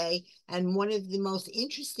its day, and one of the most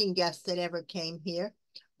interesting guests that ever came here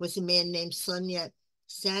was a man named Sun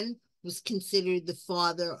Yat-sen, was considered the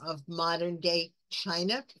father of modern day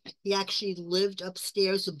China. He actually lived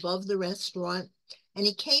upstairs above the restaurant, and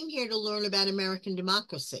he came here to learn about American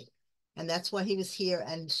democracy. And that's why he was here.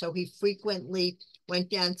 And so he frequently went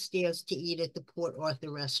downstairs to eat at the Port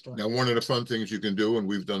Arthur restaurant. Now, one of the fun things you can do, and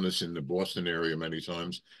we've done this in the Boston area many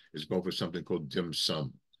times, is go for something called dim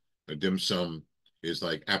sum. A dim sum is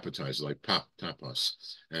like appetizer, like tapas.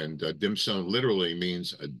 And dim sum literally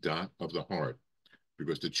means a dot of the heart,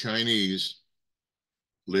 because the Chinese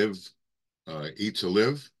eat to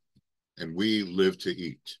live, and we live to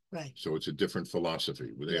eat. Right. So it's a different philosophy.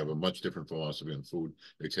 They have a much different philosophy on food.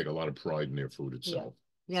 They take a lot of pride in their food itself.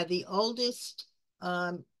 Yeah. Now, the oldest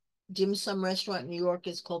dim sum restaurant in New York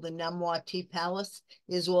is called the Namwa Tea Palace.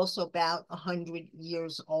 It is also about 100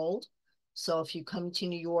 years old. So if you come to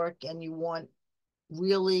New York and you want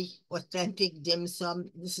really authentic dim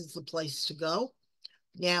sum, this is the place to go.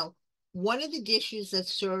 Now, one of the dishes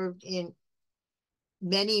that's served in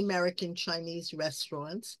many American Chinese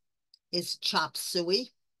restaurants is chop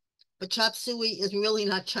suey. But chop suey is really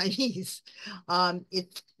not Chinese.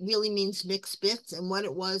 It really means mixed bits. And what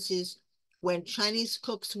it was is when Chinese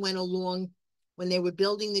cooks went along, when they were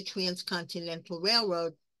building the Transcontinental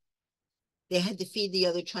Railroad, they had to feed the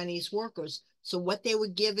other Chinese workers. So what they were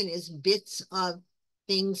given is bits of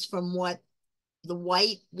things from what the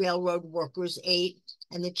white railroad workers ate,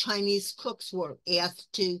 and the Chinese cooks were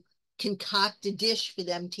asked to concoct a dish for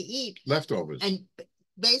them to eat. Leftovers. And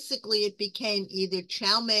basically it became either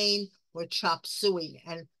chow mein or chop suey.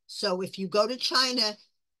 And so if you go to China,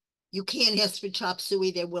 you can't ask for chop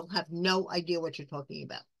suey. They will have no idea what you're talking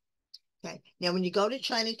about. Okay. Now, when you go to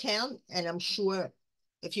Chinatown, and I'm sure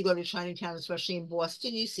if you go to Chinatown, especially in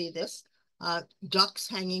Boston, you see this, ducks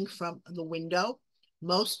hanging from the window.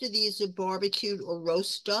 Most of these are barbecued or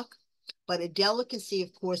roast duck, but a delicacy,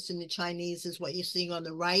 of course, in the Chinese is what you're seeing on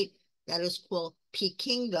the right. That is called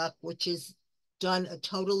Peking duck, which is done a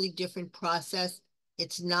totally different process.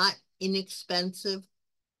 It's not inexpensive.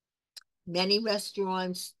 Many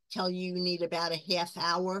restaurants tell you need about a half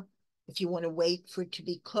hour if you want to wait for it to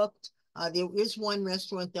be cooked. There is one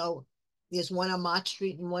restaurant, though. There's one on Mott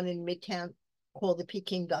Street and one in Midtown called the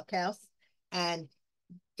Peking Duck House. And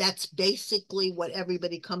that's basically what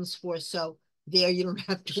everybody comes for. So there you don't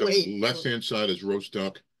have to wait. Left-hand side is roast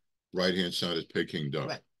duck, right-hand side is Peking duck.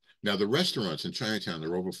 Right. Now, the restaurants in Chinatown,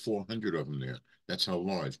 there are over 400 of them there. That's how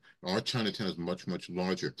large. Our Chinatown is much, much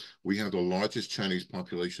larger. We have the largest Chinese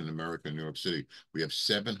population in America, in New York City. We have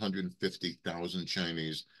 750,000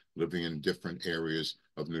 Chinese living in different areas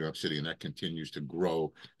of New York City, and that continues to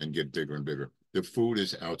grow and get bigger and bigger. The food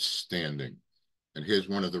is outstanding. And here's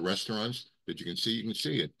one of the restaurants that you can see. You can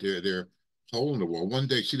see it. They're hole in the wall. One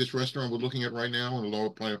day, see this restaurant we're looking at right now on the lower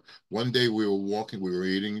plane? One day we were walking, we were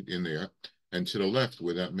eating in there, and to the left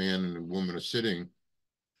where that man and woman are sitting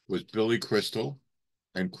was Billy Crystal,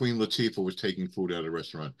 and Queen Latifah was taking food out of the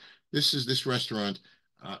restaurant. This restaurant,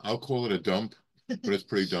 I'll call it a dump, but it's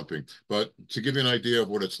pretty dumping. But to give you an idea of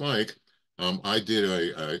what it's like, I did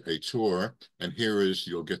a tour, and here is,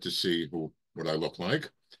 you'll get to see what I look like.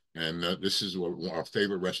 And this is our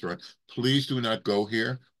favorite restaurant. Please do not go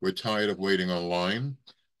here. We're tired of waiting online.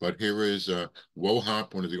 But here is Wo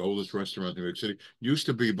Hop, one of the oldest restaurants in New York City. Used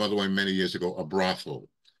to be, by the way, many years ago, a brothel.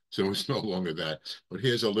 So it's no longer that. But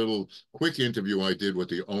here's a little quick interview I did with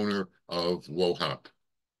the owner of Wo Hop.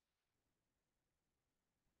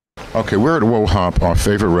 Okay, we're at Wo Hop, our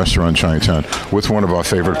favorite restaurant in Chinatown, with one of our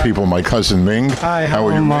favorite people, my cousin Ming. Hi, how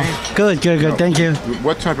are you, Ming? Good, thank you.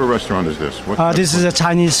 What type of restaurant is this? This is a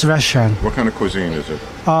Chinese restaurant. What kind of cuisine is it?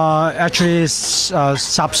 Actually, it's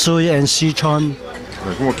Sapsui and Sichuan.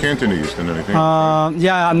 It's more Cantonese than anything.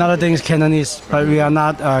 Yeah, another thing is Cantonese, but we are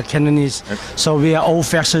not Cantonese, so we are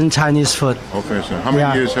old-fashioned Chinese food. Old-fashioned. How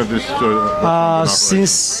many years have this?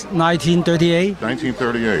 Since 1938.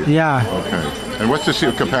 1938. Yeah. Okay. And what's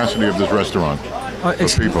the capacity of this restaurant? For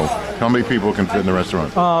people. How many people can fit in the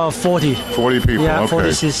restaurant? 40. 40 people. Yeah,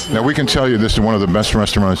 okay. 40. Now we can tell you this is one of the best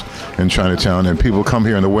restaurants in Chinatown, and people come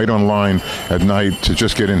here and they wait online at night to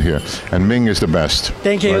just get in here. And Ming is the best.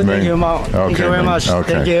 Thank you, right, thank you, Mao. Okay, thank you very much.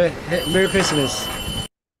 Okay. Thank you. Merry Christmas.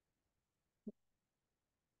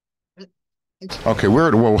 Okay, we're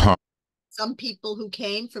at Wo Hop. Some people who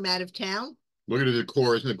came from out of town. Look at the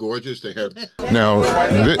decor, isn't it gorgeous? They have now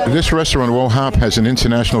this restaurant, Wo Hop, has an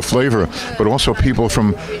international flavor, but also people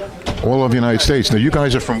from all over the United States. Now, you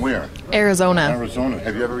guys are from where? Arizona. Arizona.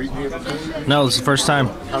 Have you ever eaten here before? No, this is the first time.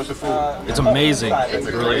 How's the food? It's amazing. It's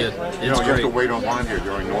really good. You know, you have to wait online here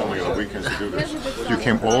normally on the weekends to do this. You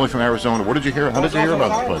came all the way from Arizona. What did you hear? How did you hear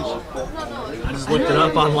about the place? I just looked it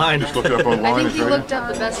up online. Just looked it up online. I think you looked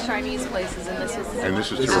up the best Chinese places, and this was. And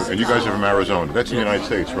this is true. And you guys are from Arizona. That's in the United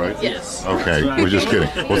States, right? Yes. Okay. We're just kidding.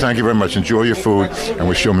 Well, thank you very much. Enjoy your food, and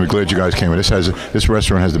we're glad you guys came. This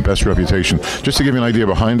restaurant has the best reputation. Just to give you an idea,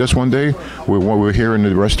 behind us one day, we're here in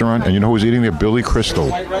the restaurant, and you know who's eating there? Billy Crystal,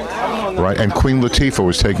 right? And Queen Latifah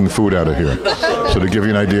was taking food out of here. So to give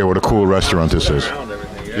you an idea what a cool restaurant this is.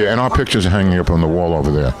 Yeah, and our pictures are hanging up on the wall over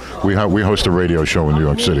there. We host a radio show in New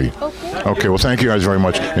York City. Okay, well, thank you guys very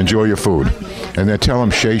much. Enjoy your food. And then tell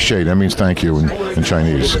them shay shay. That means thank you in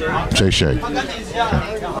Chinese. Shay shay.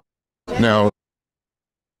 Okay. Now.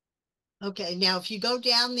 Okay, now if you go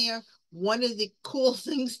down there, one of the cool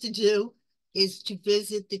things to do is to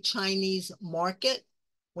visit the Chinese market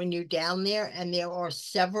when you're down there, and there are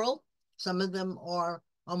several. Some of them are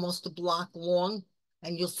almost a block long,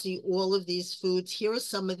 and you'll see all of these foods. Here are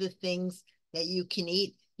some of the things that you can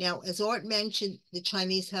eat. Now, as Art mentioned, the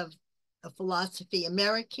Chinese have a philosophy.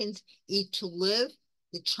 Americans eat to live.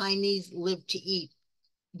 The Chinese live to eat.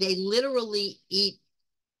 They literally eat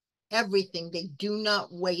everything. They do not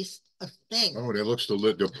waste a thing. Oh, that looks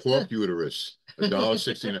the pork uterus,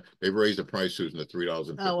 $1.69. They've raised the price, Susan, to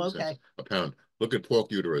 $3.50 a pound. Look at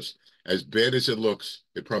pork uterus. As bad as it looks,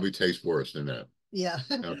 it probably tastes worse than that. Yeah.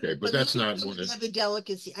 Okay, but that's not one of the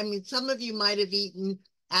delicacy. I mean, some of you might have eaten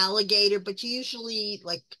alligator, but you usually eat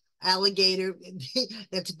like alligator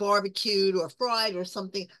that's barbecued or fried or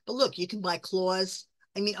something. But look, you can buy claws.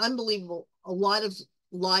 I mean, unbelievable. A lot of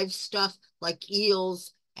live stuff like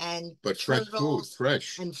eels and fresh food,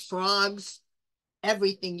 fresh, and frogs.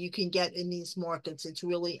 Everything you can get in these markets. It's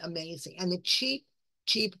really amazing. And the cheap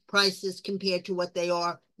prices compared to what they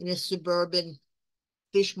are in a suburban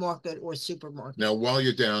fish market or supermarket. Now, while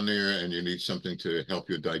you're down there and you need something to help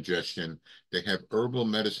your digestion, they have herbal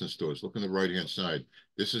medicine stores. Look on the right-hand side.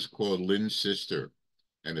 This is called Lin's Sister,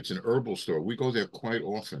 and it's an herbal store. We go there quite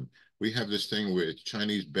often. We have this thing where it's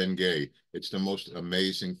Chinese Bengay. It's the most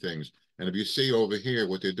amazing things. And if you see over here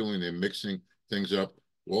what they're doing, they're mixing things up,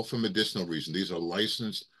 all for medicinal reasons. These are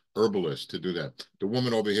licensed herbalists to do that. The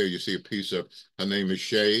woman over here, you see a piece of, her name is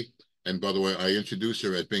Shay. And by the way, I introduce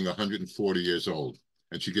her as being 140 years old.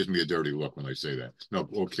 And she gives me a dirty look when I say that. No,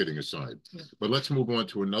 all kidding aside. Yeah. But let's move on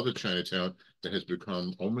to another Chinatown that has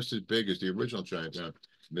become almost as big as the original Chinatown.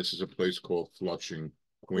 And this is a place called Flushing,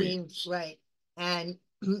 Queens. Right. And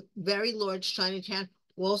very large Chinatown.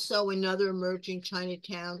 Also, another emerging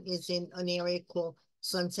Chinatown is in an area called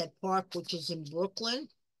Sunset Park, which is in Brooklyn.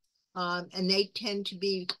 And they tend to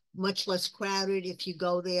be much less crowded if you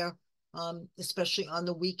go there, especially on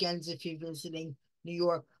the weekends if you're visiting New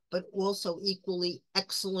York, but also equally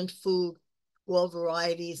excellent food, all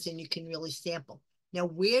varieties, and you can really sample. Now,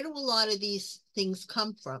 where do a lot of these things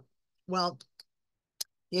come from? Well,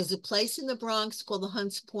 there's a place in the Bronx called the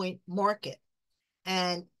Hunts Point Market,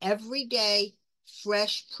 and every day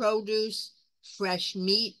fresh produce, fresh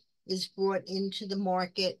meat is brought into the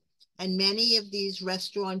market, and many of these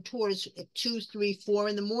restaurateurs at 2, 3, 4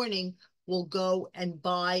 in the morning will go and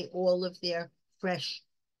buy all of their fresh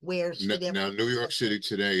wares for them. Now, New York City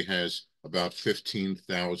today has about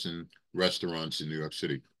 15,000 restaurants in New York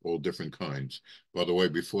City, all different kinds. By the way,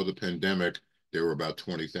 before the pandemic, there were about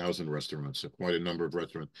 20,000 restaurants, so quite a number of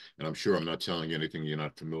restaurants. And I'm sure I'm not telling you anything you're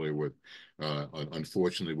not familiar with.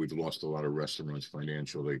 Unfortunately, we've lost a lot of restaurants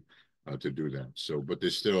financially to do that. So, but they're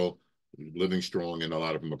still living strong, and a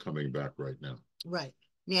lot of them are coming back right now. Right.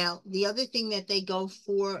 Now, the other thing that they go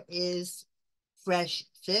for is fresh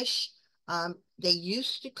fish. They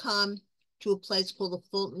used to come to a place called the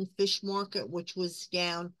Fulton Fish Market, which was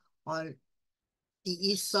down on the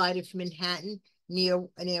east side of Manhattan, near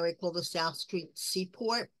an area called the South Street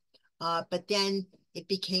Seaport. But then it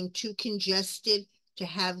became too congested to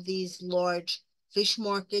have these large fish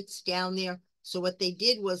markets down there. So what they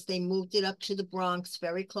did was they moved it up to the Bronx,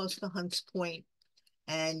 very close to Hunts Point.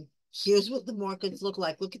 And here's what the markets look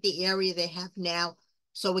like. Look at the area they have now.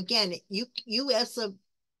 So again, you as a,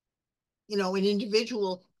 an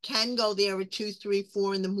individual can go there at 2, 3,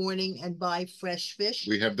 4 in the morning and buy fresh fish.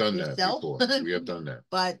 We have done that before. We have done that.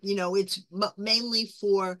 But, it's mainly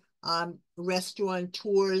for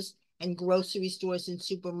restaurateurs and grocery stores and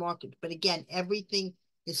supermarkets. But again, everything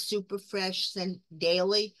is super fresh, sent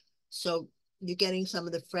daily. So you're getting some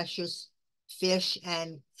of the freshest fish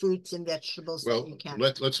and fruits and vegetables that you can.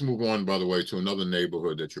 Let's move on, by the way, to another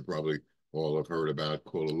neighborhood that you probably all have heard about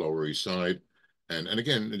called the Lower East Side. And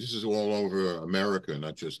again, this is all over America,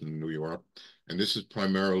 not just in New York. And this is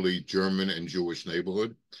primarily German and Jewish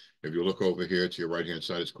neighborhood. If you look over here to your right-hand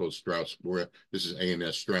side, it's called Strauss Square. This is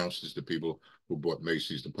A&S Strauss. This is the people who bought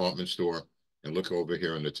Macy's department store. And look over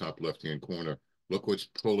here in the top left-hand corner. Look what's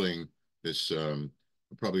pulling this,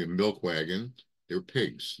 probably a milk wagon. They're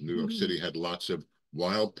pigs. New York City had lots of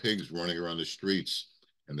wild pigs running around the streets.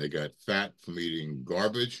 And they got fat from eating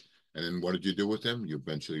garbage. And then what did you do with them? You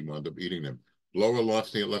eventually wound up eating them. Lower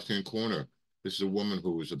left-hand corner. This is a woman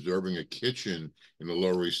who was observing a kitchen in the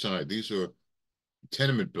Lower East Side. These are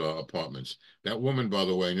tenement apartments. That woman, by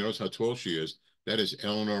the way, you notice how tall she is. That is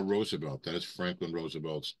Eleanor Roosevelt. That is Franklin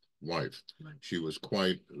Roosevelt's wife. Right. She was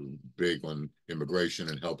quite big on immigration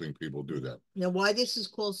and helping people do that. Now, why this is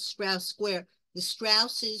called Strauss Square? The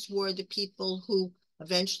Strausses were the people who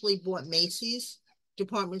eventually bought Macy's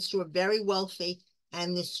department store, very wealthy,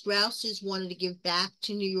 and the Strausses wanted to give back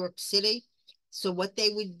to New York City. So what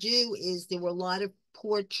they would do is there were a lot of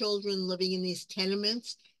poor children living in these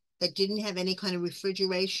tenements that didn't have any kind of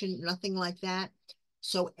refrigeration, nothing like that.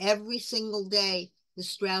 So every single day, the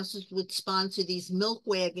Strausses would sponsor these milk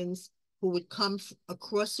wagons who would come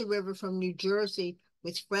across the river from New Jersey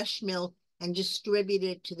with fresh milk and distribute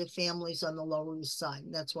it to the families on the Lower East Side.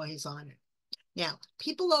 And that's why he's on it. Now,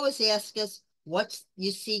 people always ask us,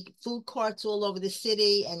 you see food carts all over the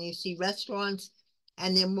city and you see restaurants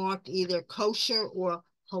and they're marked either kosher or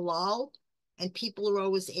halal. And people are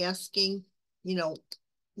always asking,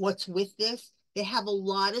 what's with this? They have a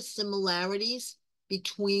lot of similarities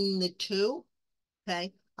between the two,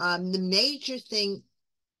 okay? The major thing,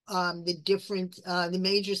 the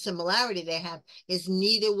major similarity they have is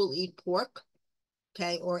neither will eat pork,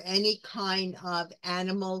 okay, or any kind of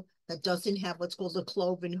animal that doesn't have what's called a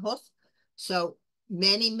cloven hoof. So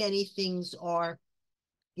many things are,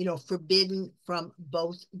 forbidden from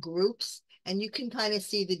both groups. And you can kind of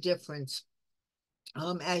see the difference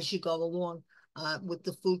as you go along with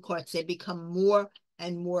the food carts. They become more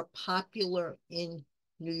and more popular in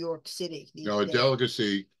New York City. Now, a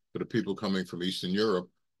delicacy for the people coming from Eastern Europe,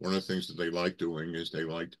 one of the things that they like doing is they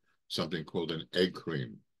like something called an egg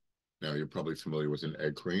cream. Now, you're probably familiar with an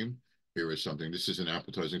egg cream. Here is something. This is an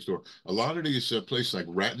appetizing store. A lot of these places like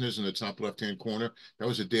Ratner's in the top left-hand corner, that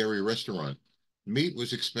was a dairy restaurant. Meat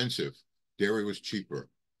was expensive. Dairy was cheaper.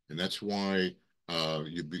 And that's why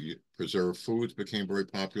preserved foods became very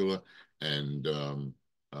popular, and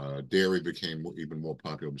dairy became even more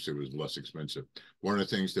popular because it was less expensive. One of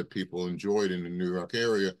the things that people enjoyed in the New York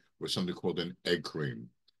area was something called an egg cream.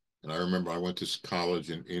 And I remember I went to college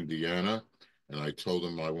in Indiana, and I told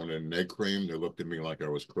them I wanted an egg cream. They looked at me like I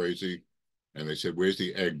was crazy. And they said, where's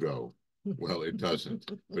the egg go? Well, it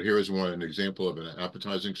doesn't. But here is an example of an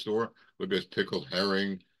appetizing store. Look, there's pickled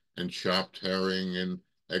herring and chopped herring and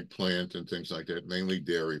eggplant and things like that, mainly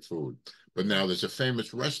dairy food. But now there's a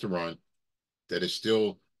famous restaurant that is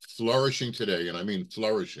still flourishing today, and I mean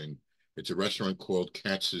flourishing. It's a restaurant called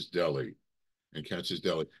Katz's Deli. And Katz's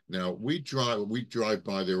Deli. Now, we drive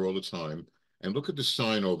by there all the time, and look at the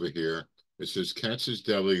sign over here. It says Katz's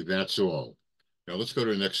Deli, that's all. Now, let's go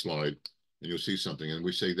to the next slide, and you'll see something. And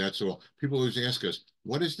we say, that's all. People always ask us,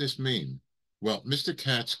 what does this mean? Well, Mr.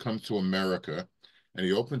 Katz comes to America, and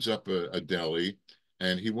he opens up a deli,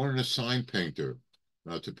 and he wanted a sign painter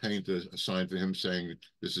to paint a sign for him saying,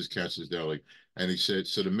 this is Katz's Deli. And he said,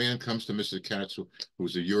 so the man comes to Mr. Katz,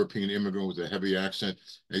 who's a European immigrant with a heavy accent,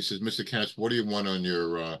 and he says, Mr. Katz, what do you want on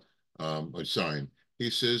your sign? He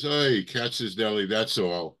says, hey, Katz's Deli, that's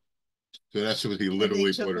all. So that's what he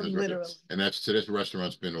literally put in his restaurant. And this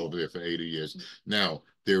restaurant's been over there for 80 years. Now,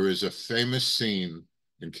 there is a famous scene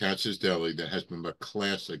in Katz's Deli that has been a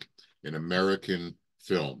classic in American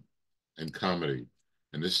film and comedy.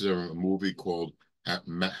 And this is a movie called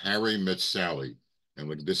Harry Met Sally. And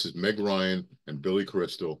like this is Meg Ryan and Billy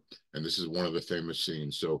Crystal, and this is one of the famous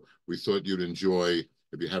scenes. So we thought you'd enjoy,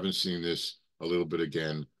 if you haven't seen this, a little bit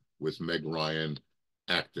again with Meg Ryan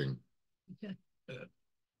acting. Okay.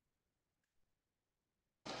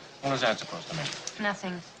 What is that supposed to mean?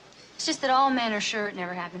 Nothing. It's just that all men are sure it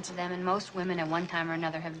never happened to them, and most women at one time or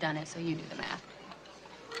another have done it, so you do the math.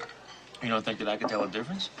 You don't think that I could tell a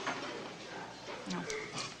difference? No.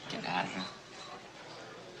 Get out of here.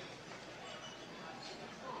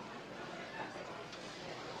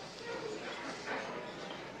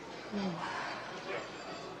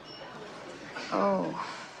 Oh.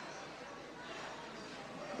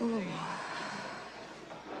 Ooh.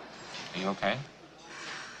 Are you okay?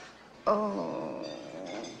 Oh.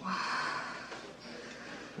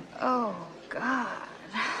 Oh, God.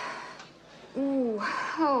 Ooh.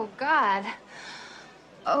 Oh, God.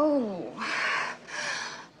 Oh.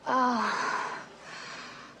 Oh.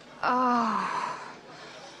 Oh.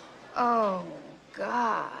 Oh,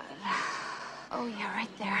 God. Oh, yeah,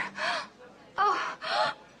 right there. Oh.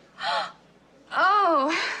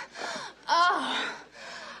 Oh. Oh.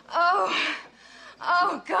 Oh.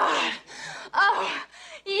 Oh, God. Oh.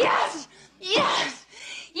 Yes. Yes.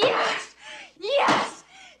 Yes. Yes.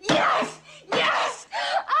 Yes. Yes.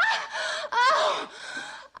 Oh.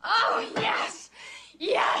 Oh, yes.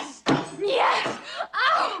 Yes. Yes.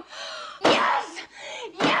 Oh. Yes.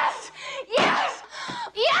 Yes. Yes.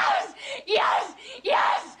 Yes. Yes.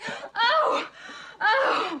 Yes. Oh.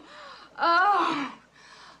 Oh. Oh.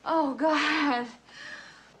 Oh, God.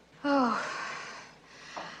 Oh.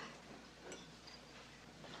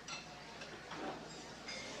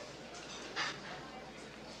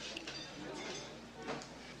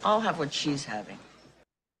 I'll have what she's having.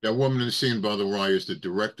 That woman in the scene, by the way, is the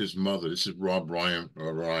director's mother. This is Rob Reiner,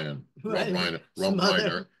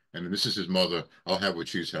 and this is his mother. I'll have what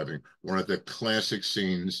she's having. One of the classic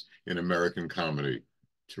scenes in American comedy.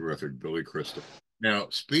 Terrific, Billy Crystal. Now,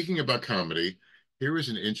 speaking about comedy, here is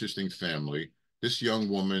an interesting family. This young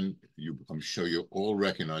woman, I'm sure you all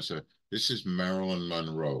recognize her. This is Marilyn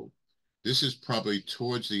Monroe. This is probably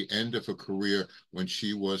towards the end of her career when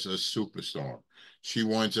she was a superstar. She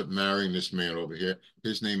winds up marrying this man over here.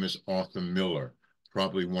 His name is Arthur Miller,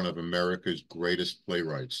 probably one of America's greatest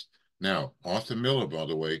playwrights. Now, Arthur Miller, by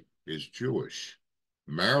the way, is Jewish.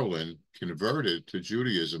 Marilyn converted to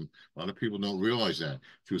Judaism. A lot of people don't realize that.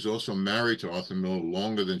 She was also married to Arthur Miller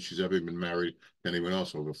longer than she's ever been married to anyone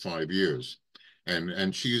else, over 5 years.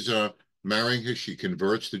 And she's marrying her. She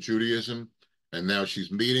converts to Judaism, and now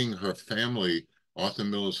she's meeting her family, Arthur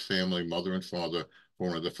Miller's family, mother and father, for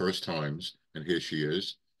one of the first times. And here she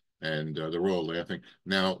is, and they're all laughing.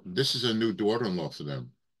 Now, this is a new daughter-in-law for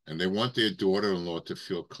them, and they want their daughter-in-law to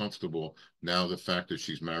feel comfortable now, the fact that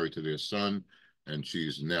she's married to their son, and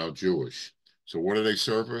she's now Jewish. So what do they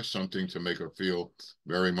serve her? Something to make her feel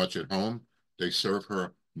very much at home. They serve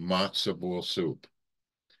her matzah ball soup.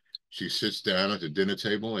 She sits down at the dinner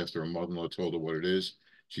table after her mother-in-law told her what it is.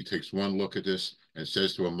 She takes one look at this and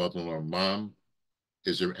says to her mother-in-law, "Mom,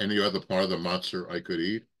 is there any other part of the matzah I could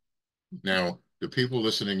eat?" Now, the people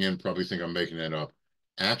listening in probably think I'm making that up.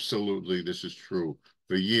 Absolutely, this is true.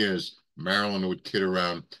 For years, Marilyn would kid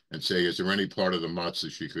around and say, is there any part of the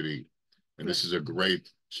matzah she could eat? And this is a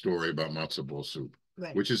great story about matzah ball soup,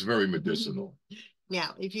 which is very medicinal.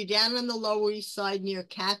 Now, if you're down on the Lower East Side near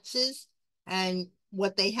Katz's and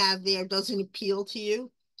what they have there doesn't appeal to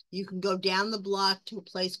you, you can go down the block to a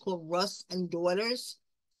place called Russ and Daughters.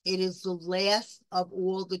 It is the last of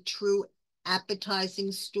all the true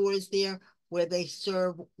appetizing stores there where they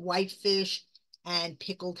serve whitefish and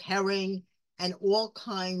pickled herring and all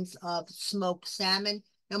kinds of smoked salmon.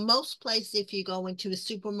 Now, most places, if you go into a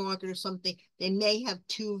supermarket or something, they may have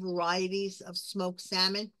 2 varieties of smoked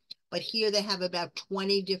salmon, but here they have about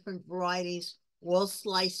 20 different varieties, all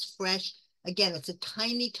sliced fresh. Again, it's a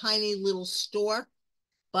tiny, tiny little store,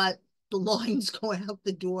 but the lines go out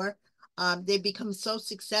the door. They've become so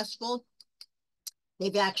successful.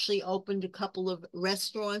 They've actually opened a couple of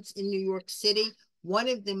restaurants in New York City. One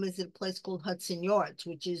of them is at a place called Hudson Yards,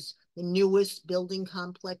 which is the newest building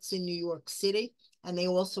complex in New York City. And they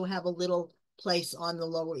also have a little place on the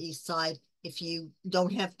Lower East Side. If you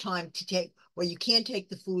don't have time to take, or you can't take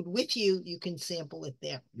the food with you, you can sample it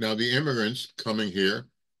there. Now, the immigrants coming here,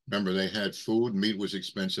 remember, they had food. Meat was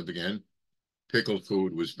expensive again. Pickled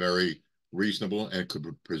food was very reasonable and could be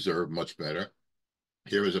preserved much better.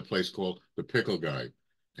 Here is a place called the Pickle Guy,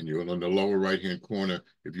 and you're on the lower right-hand corner.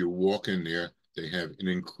 If you walk in there, they have an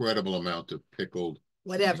incredible amount of pickled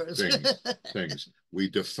whatever things. We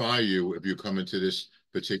defy you, if you come into this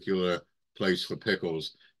particular place for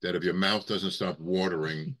pickles that if your mouth doesn't stop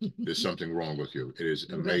watering, there's something wrong with you. It is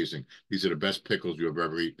amazing. These are the best pickles you have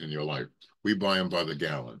ever eaten in your life. We buy them by the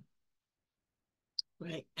gallon.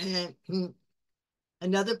 Right. And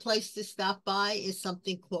another place to stop by is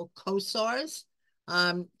something called Kosar's.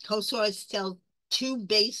 Kosar's sell two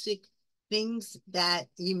basic things that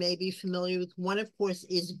you may be familiar with. One, of course,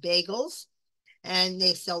 is bagels, and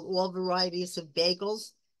they sell all varieties of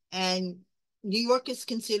bagels. And New York is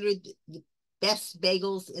considered the best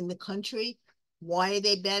bagels in the country. Why are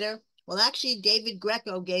they better? Well, actually, David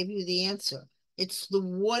Greco gave you the answer. It's the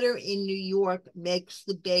water in New York makes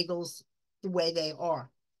the bagels the way they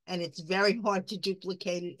are. And it's very hard to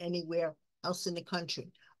duplicate it anywhere else in the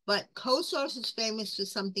country. But Kosar's is famous for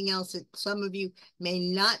something else that some of you may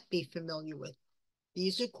not be familiar with.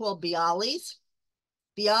 These are called bialys.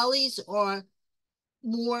 Bialys are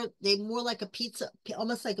they're more like a pizza,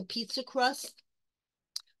 almost like a pizza crust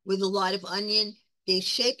with a lot of onion. They're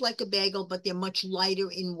shaped like a bagel, but they're much lighter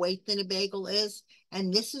in weight than a bagel is.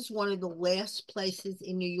 And this is one of the last places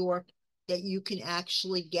in New York that you can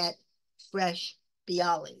actually get fresh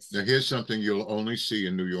bialys. Now, here's something you'll only see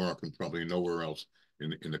in New York and probably nowhere else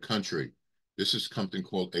in the country. This is something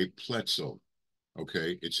called a pretzel.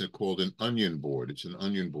 Okay, it's called an onion board. It's an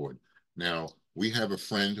onion board. Now, we have a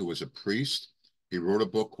friend who was a priest. He wrote a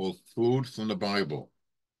book called Food from the Bible.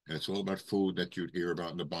 And it's all about food that you'd hear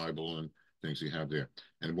about in the Bible and things he have there.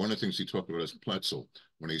 And one of the things he talked about is pretzel.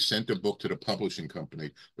 When he sent the book to the publishing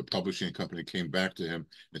company came back to him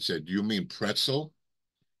and said, "Do you mean pretzel?"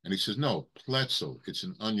 And he says, "No, pretzel. It's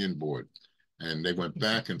an onion board." And they went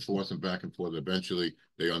back and forth and back and forth. Eventually,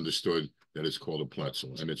 they understood that it's called a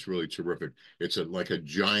pretzel, and it's really terrific. It's like a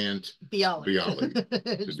giant bialy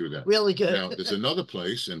to do that. Really good. Now, there's another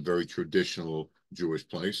place, and very traditional Jewish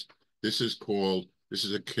place. This is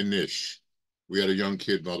a knish. We had a young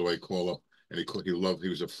kid, by the way, call up, and he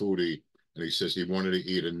was a foodie, and he says he wanted to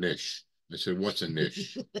eat a nish. I said, "What's a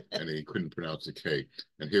nish?" And he couldn't pronounce the K.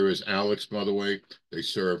 And here is Alex, by the way.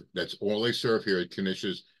 That's all they serve here at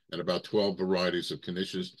Knishes, and about 12 varieties of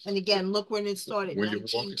knishes. And again, look when it started, When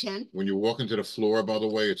 1910. When you walk into the floor, by the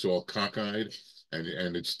way, it's all cockeyed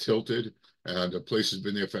and it's tilted. And the place has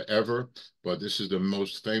been there forever, but this is the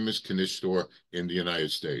most famous knish store in the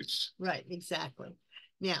United States. Right, exactly.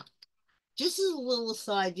 Now, just as a little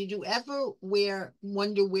aside, did you ever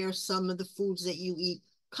wonder where some of the foods that you eat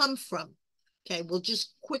come from? Okay, we'll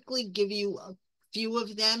just quickly give you a few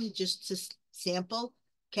of them just to sample.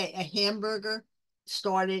 Okay, a hamburger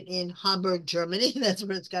started in Hamburg, Germany. That's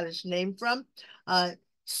where it's got its name from.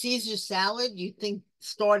 Caesar salad, you think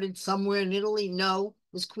started somewhere in Italy? No,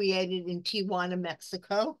 was created in Tijuana,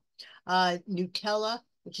 Mexico. Nutella,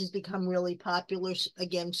 which has become really popular,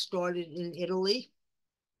 again, started in Italy.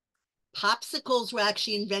 Popsicles were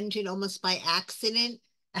actually invented almost by accident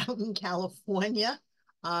out in California,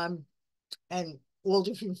 and all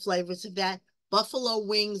different flavors of that. Buffalo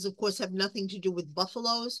wings, of course, have nothing to do with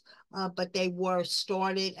buffaloes, but they were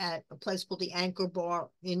started at a place called the Anchor Bar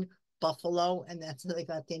in Buffalo, and that's how they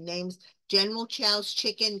got their names. General Chow's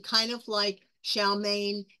chicken, kind of like chow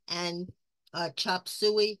mein and chop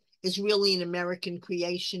suey, is really an American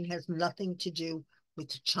creation, has nothing to do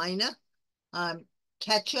with China.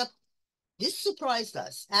 Ketchup, this surprised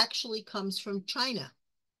us, actually comes from China.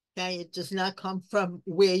 Okay, it does not come from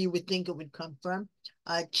where you would think it would come from.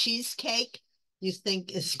 Cheesecake, you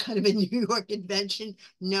think is kind of a New York invention.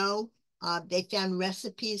 No, they found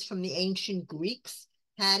recipes from the ancient Greeks,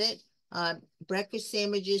 had it. Breakfast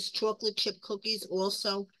sandwiches, chocolate chip cookies,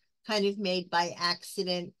 also kind of made by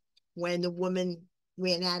accident when the woman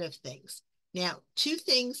ran out of things. Now, two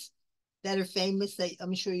things that are famous that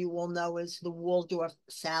I'm sure you all know is the Waldorf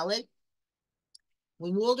salad.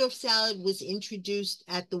 When Waldorf salad was introduced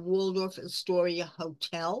at the Waldorf Astoria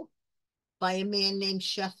Hotel by a man named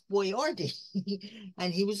Chef Boyardee,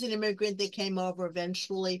 and he was an immigrant that came over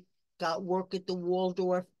eventually, got work at the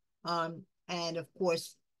Waldorf, and of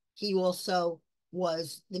course, he also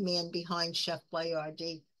was the man behind Chef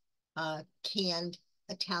Boyardee canned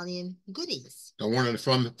Italian goodies. Now, one of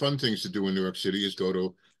the fun things to do in New York City is go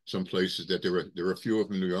to some places that there are a few of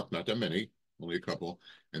them in New York, not that many, only a couple.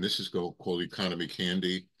 And this is called Economy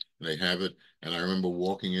Candy. And they have it. And I remember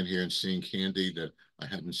walking in here and seeing candy that I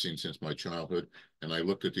hadn't seen since my childhood. And I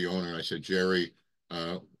looked at the owner and I said, "Jerry,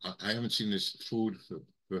 I haven't seen this food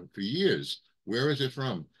for years. Where is it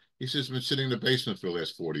from?" He says, "It's been sitting in the basement for the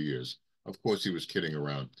last 40 years. Of course, he was kidding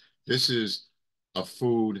around. This is a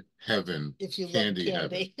food heaven, if you candy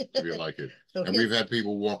love candy. heaven, if you like it. So and we've had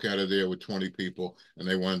people walk out of there with 20 people, and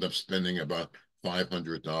they wind up spending about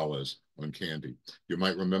 $500 on candy. You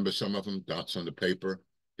might remember some of them, dots on the paper.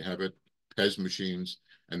 You have it. Pez machines,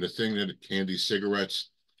 and the thing that candy cigarettes,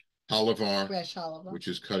 Holivar, fresh Holivar, which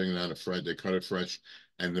is cutting down a fresh. They cut it fresh,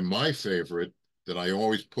 and then my favorite that I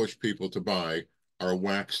always push people to buy are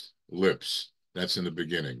waxed lips. That's in the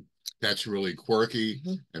beginning. That's really quirky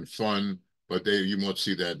and fun, but you won't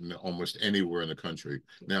see that in almost anywhere in the country.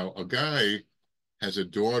 Now, a guy has a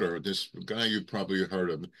daughter. This guy you probably heard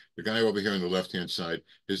of. The guy over here on the left-hand side,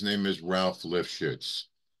 his name is Ralph Lifshitz.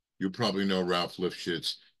 You probably know Ralph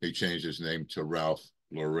Lifshitz. He changed his name to Ralph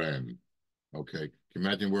Lauren. Okay. Can you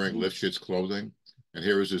imagine wearing Lifshitz clothing? And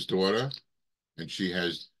here is his daughter. And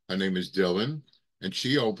her name is Dylan. And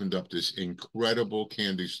she opened up this incredible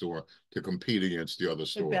candy store to compete against the other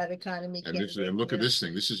store. Bad economy. And look at this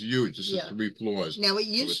thing. This is huge. This is 3 floors. Now, it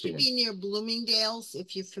used to be near Bloomingdale's,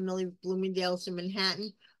 if you're familiar with Bloomingdale's in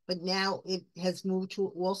Manhattan, but now it has moved to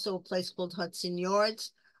also a place called Hudson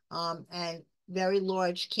Yards, and very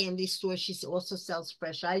large candy store. She also sells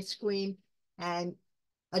fresh ice cream and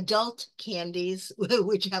adult candies,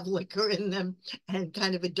 which have liquor in them, and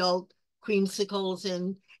kind of adult creamsicles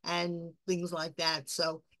and things like that.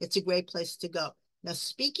 So it's a great place to go. Now,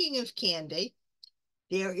 speaking of candy,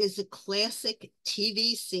 there is a classic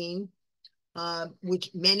TV scene,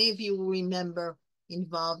 which many of you will remember,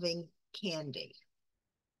 involving candy.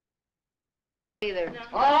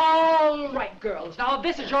 All right, girls. Now,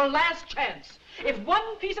 this is your last chance. If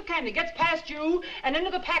one piece of candy gets past you and into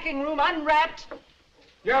the packing room unwrapped,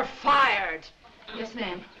 you're fired. Yes,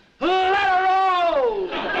 ma'am. Let her roll!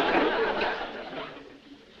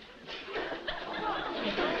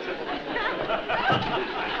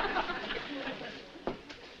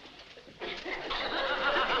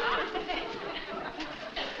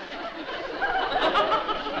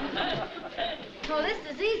 Oh, this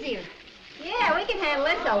is easier. Yeah, we can handle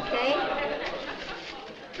this, okay?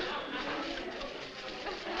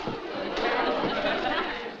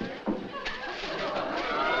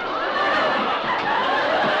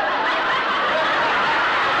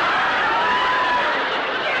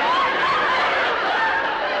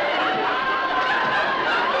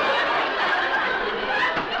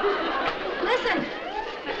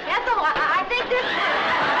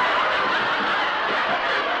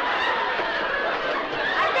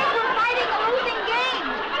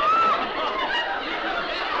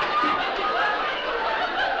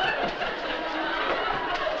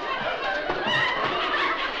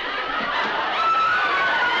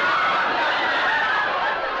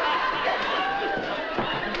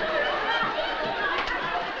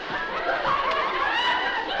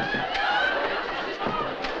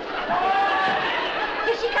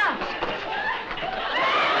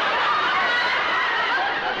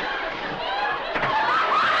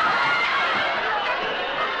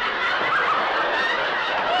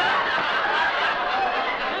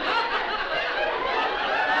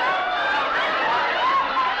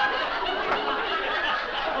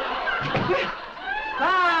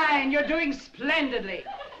 Fine, you're doing splendidly.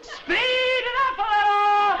 Speed it up a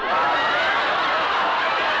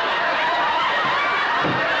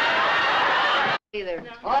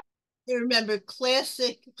little! You remember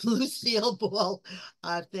classic Lucille Ball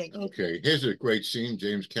thing. Okay, here's a great scene.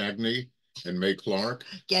 James Cagney and Mae Clark.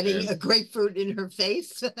 Getting a grapefruit in her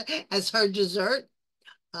face as her dessert.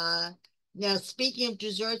 Now, speaking of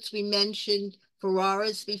desserts, we mentioned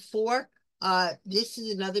Ferrara's before. This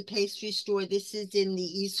is another pastry store. This is in the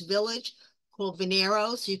East Village called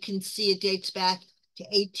Venero's. You can see it dates back to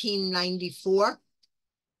 1894.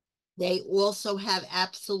 They also have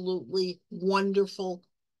absolutely wonderful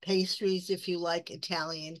pastries if you like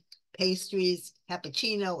Italian pastries,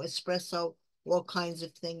 cappuccino, espresso, all kinds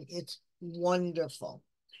of things. It's wonderful.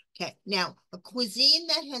 Okay, now a cuisine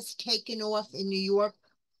that has taken off in New York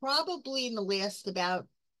probably in the last about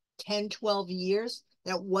 10, 12 years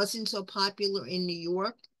that wasn't so popular in New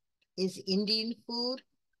York is Indian food.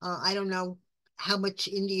 I don't know how much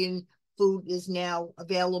Indian food is now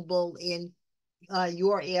available in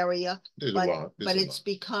your area, but it's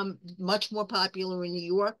become much more popular in New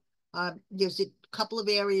York. There's a couple of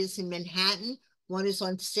areas in Manhattan. One is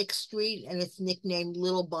on 6th Street, and it's nicknamed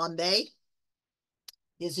Little Bombay.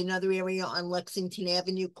 There's another area on Lexington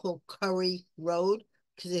Avenue called Curry Road,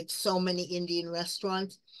 because it's so many Indian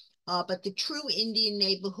restaurants. But the true Indian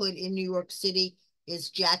neighborhood in New York City is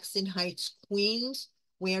Jackson Heights, Queens,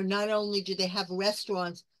 where not only do they have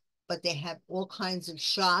restaurants, but they have all kinds of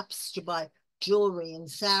shops to buy jewelry and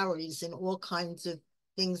saris and all kinds of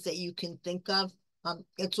things that you can think of.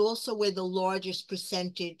 It's also where the largest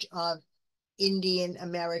percentage of Indian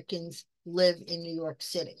Americans live in New York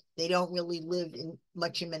City. They don't really live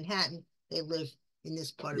much in Manhattan. They live in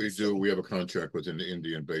this part of the city. We have a contract with an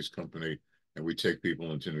Indian-based company and we take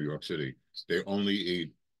people into New York City. They only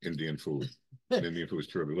eat Indian food. Indian food is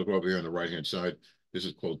terrific. Look over here on the right-hand side. This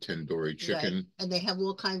is called tandoori chicken. Right. And they have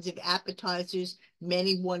all kinds of appetizers,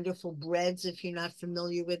 many wonderful breads, if you're not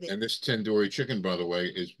familiar with it. And this tandoori chicken, by the way,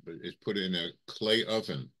 is put in a clay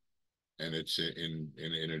oven, and it's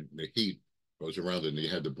the heat goes around it. And you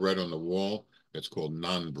have the bread on the wall. That's called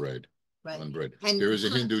naan bread. Right. Naan bread. And there is a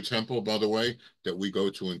Hindu temple, by the way, that we go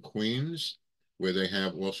to in Queens, where they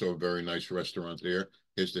have also a very nice restaurant there.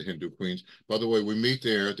 Here's the Hindu Queens. By the way, we meet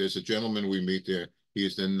there. There's a gentleman we meet there. He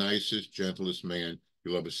is the nicest, gentlest man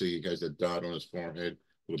you'll ever see. He has a dot on his forehead,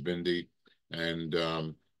 Labindi, and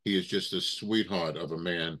he is just a sweetheart of a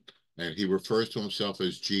man. And he refers to himself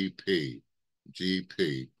as GP.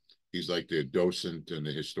 GP. He's like the docent and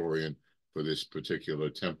the historian for this particular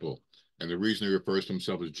temple. And the reason he refers to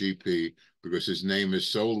himself as GP, because his name is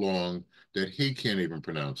so long that he can't even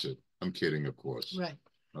pronounce it. I'm kidding, of course. Right.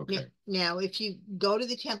 Okay. Now, if you go to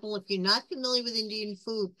the temple, if you're not familiar with Indian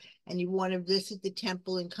food and you want to visit the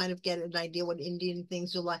temple and kind of get an idea what Indian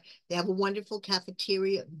things are like, they have a wonderful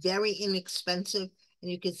cafeteria, very inexpensive, and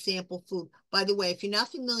you can sample food. By the way, if you're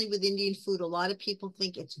not familiar with Indian food, a lot of people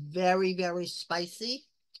think it's very, very spicy,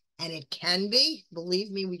 and it can be.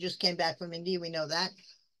 Believe me, we just came back from India, we know that.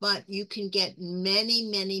 But you can get many,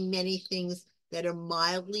 many, many things that are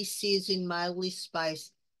mildly seasoned, mildly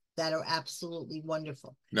spiced, that are absolutely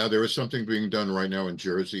wonderful. Now, there is something being done right now in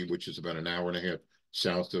Jersey, which is about an hour and a half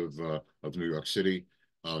south of New York City.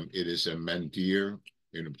 It is a mandir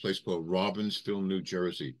in a place called Robbinsville, New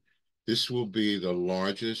Jersey. This will be the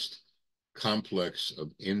largest complex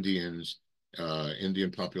of Indian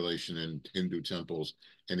population and Hindu temples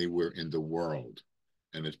anywhere in the world.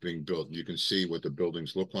 And it's being built. You can see what the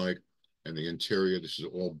buildings look like and the interior. This is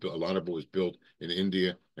all, a lot of it was built in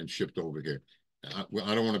India and shipped over here.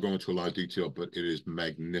 I don't want to go into a lot of detail, but it is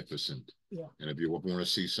magnificent. Yeah. And if you want to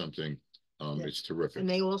see something, it's terrific. And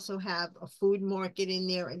they also have a food market in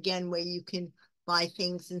there, again, where you can buy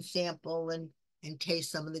things and sample and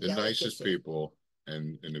taste some of the delicacies. Nicest people,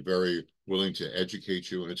 and they're very willing to educate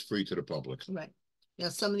you, and it's free to the public. Right. Now,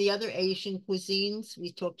 some of the other Asian cuisines,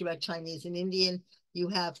 we talked about Chinese and Indian. You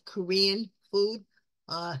have Korean food.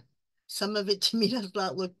 Some of it to me does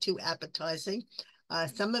not look too appetizing.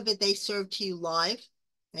 Some of it they serve to you live,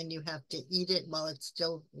 and you have to eat it while it's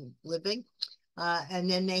still living. And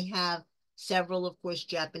then they have several, of course,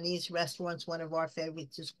 Japanese restaurants. One of our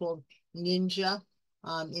favorites is called Ninja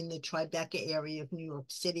in the Tribeca area of New York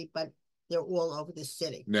City, but they're all over the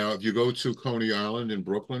city. Now, if you go to Coney Island in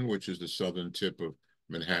Brooklyn, which is the southern tip of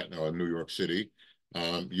Manhattan or New York City,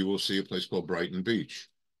 you will see a place called Brighton Beach.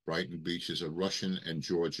 Brighton Beach is a Russian and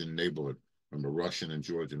Georgian neighborhood. From a Russian and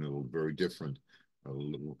Georgian, it'll be very different.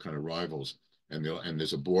 Little kind of rivals, and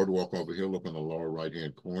there's a boardwalk over here. Look on the lower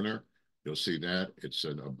right-hand corner. You'll see that it's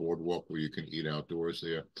a boardwalk where you can eat outdoors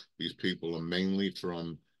there. These people are mainly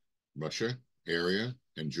from Russia area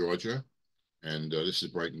and Georgia, and this is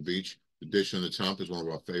Brighton Beach. The dish on the top is one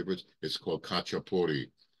of our favorites. It's called khachapuri.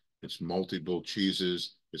 It's multiple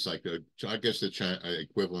cheeses. It's like I guess the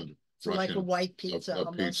equivalent. So like a white pizza,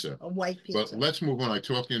 a pizza. A white pizza. But let's move on. I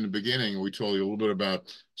talked to you in the beginning. We told you a little bit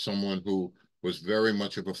about someone who was very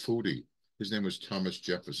much of a foodie. His name was Thomas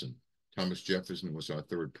Jefferson. Thomas Jefferson was our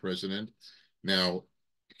third president. Now,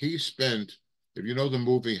 he spent, if you know the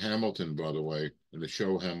movie Hamilton, by the way, and the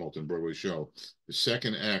show Hamilton, Broadway show, the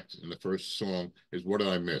second act in the first song is What Did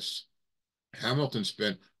I Miss? Hamilton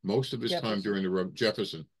spent most of his time during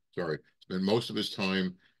spent most of his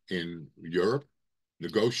time in Europe,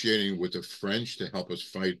 negotiating with the French to help us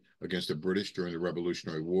fight against the British during the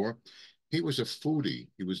Revolutionary War. He was a foodie.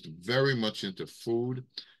 He was very much into food,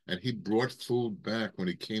 and he brought food back when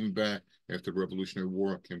he came back after the Revolutionary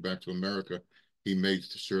War, came back to America. He made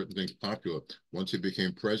certain things popular. Once he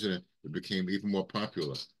became president, it became even more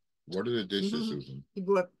popular. What are the dishes, Susan? He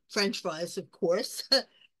brought French fries, of course.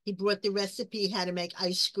 He brought the recipe how to make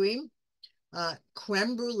ice cream,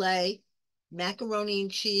 creme brulee, macaroni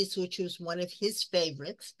and cheese, which was one of his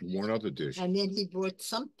favorites. One other dish. And then he brought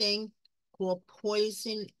something called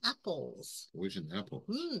poison apples. Poison apples.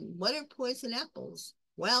 What are poison apples?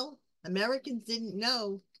 Well, Americans didn't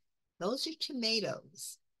know. Those are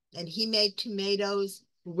tomatoes. And he made tomatoes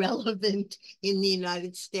relevant in the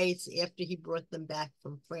United States after he brought them back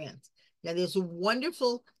from France. Now, there's a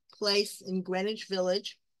wonderful place in Greenwich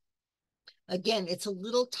Village. Again, it's a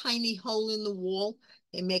little tiny hole in the wall.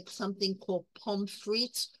 They make something called pommes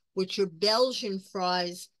frites, which are Belgian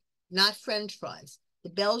fries, not French fries. The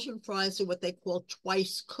Belgian fries are what they call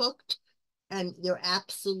twice cooked, and they're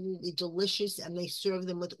absolutely delicious, and they serve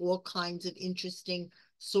them with all kinds of interesting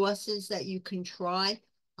sauces that you can try.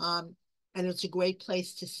 and it's a great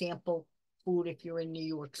place to sample food if you're in New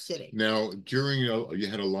York City. Now, during you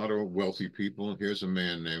had a lot of wealthy people. Here's a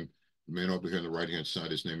man named, the man over here on the right-hand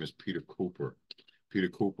side, his name is Peter Cooper. Peter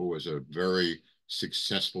Cooper was a very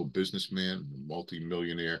successful businessman,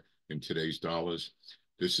 multi-millionaire in today's dollars.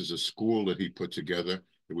 This is a school that he put together.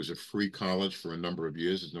 It was a free college for a number of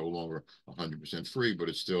years. It's no longer 100% free, but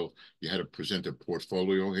it's still, you had to present a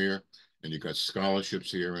portfolio here, and you got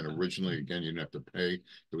scholarships here. And originally, again, you didn't have to pay.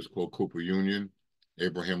 It was called Cooper Union.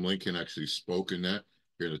 Abraham Lincoln actually spoke in that.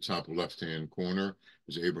 Here in the top left-hand corner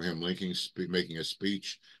is Abraham Lincoln making a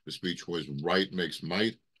speech. The speech was "Right makes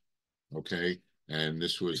might." Okay, and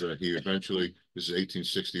this was he eventually. This is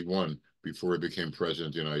 1861, before he became president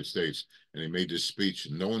of the United States, and he made this speech.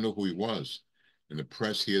 No one knew who he was. And the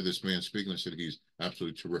press hear this man speaking and said he's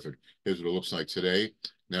absolutely terrific. Here's what it looks like today.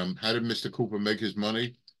 Now, how did Mr. Cooper make his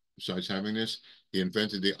money? Besides having this, he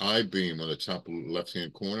invented the I-beam on the top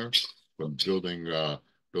left-hand corner from building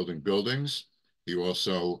buildings. He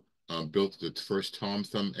also built the first Tom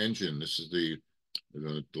Thumb engine. This is the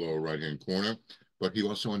lower right-hand corner. But he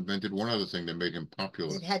also invented one other thing that made him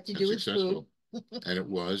popular. It had to do with food. And it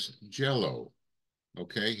was Jell-O.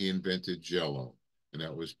 Okay, he invented Jell-O, and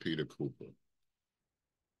that was Peter Cooper.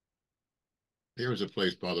 Here's a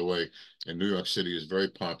place, by the way, in New York City is very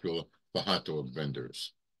popular for hot dog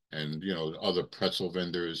vendors and, you know, other pretzel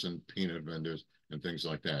vendors and peanut vendors and things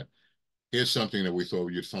like that. Here's something that we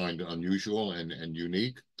thought you'd find unusual and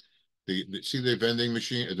unique. See the vending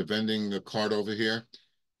machine, the vending cart over here?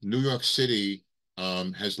 New York City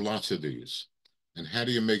has lots of these. And how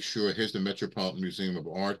do you make sure? Here's the Metropolitan Museum of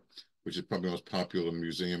Art, which is probably the most popular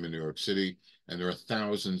museum in New York City. And there are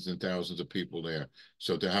thousands and thousands of people there.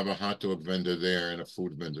 So to have a hot dog vendor there and a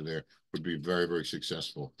food vendor there would be very, very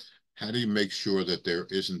successful. How do you make sure that there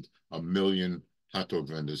isn't a million hot dog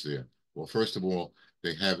vendors there? Well, first of all,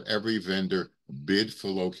 they have every vendor bid for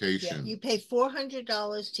location. Yeah, you pay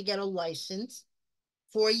 $400 to get a license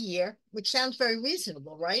for a year, which sounds very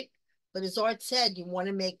reasonable, right? But as Art said, you want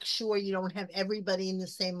to make sure you don't have everybody in the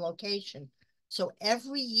same location. So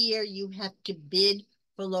every year you have to bid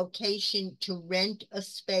for location to rent a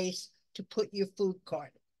space to put your food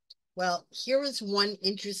cart. Well, here is one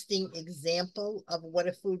interesting example of what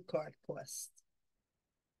a food cart costs.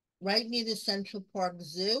 Right near the Central Park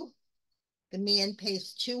Zoo, the man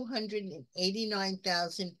pays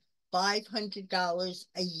 $289,500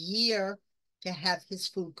 a year to have his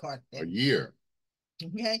food cart there. A year.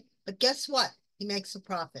 Okay, but guess what? He makes a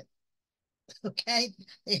profit. Okay,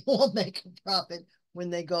 they all make a profit when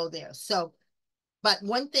they go there. So, but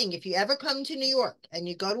one thing, if you ever come to New York and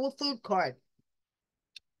you go to a food cart,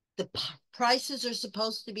 the prices are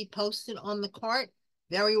supposed to be posted on the cart.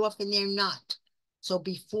 Very often they're not. So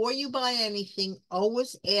before you buy anything,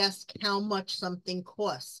 always ask how much something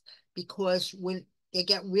costs, because when they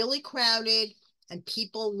get really crowded and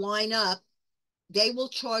people line up, they will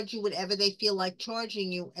charge you whatever they feel like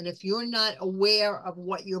charging you. And if you're not aware of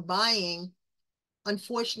what you're buying,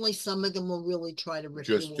 unfortunately, some of them will really try to rip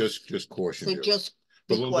you off. Just caution so you. Just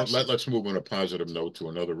but let's move on a positive note to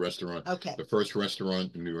another restaurant. Okay. The first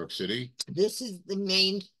restaurant in New York City. This is the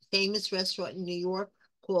main famous restaurant in New York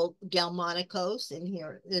called Delmonico's, and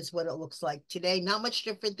here is what it looks like today. Not much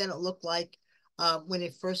different than it looked like when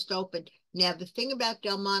it first opened. Now, the thing about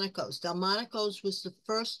Delmonico's was the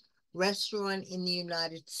first restaurant in the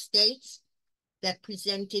United States that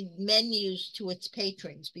presented menus to its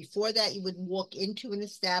patrons. Before that, you would walk into an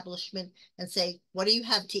establishment and say, "What do you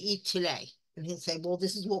have to eat today?" And he'd say, "Well,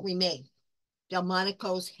 this is what we made."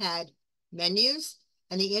 Delmonico's had menus,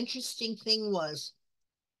 and the interesting thing was,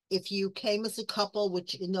 if you came as a couple,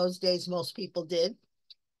 which in those days most people did,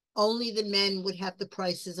 only the men would have the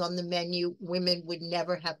prices on the menu. Women would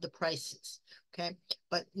never have the prices. Okay,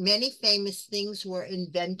 but many famous things were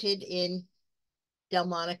invented in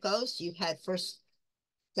Delmonico's. You had first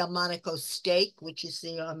Delmonico's steak, which you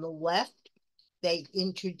see on the left. They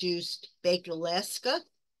introduced baked Alaska.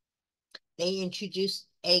 They introduced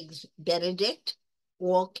eggs Benedict.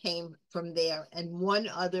 All came from there. And one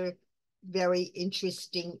other very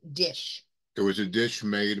interesting dish. There was a dish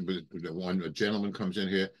made, but a gentleman comes in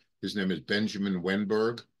here. His name is Benjamin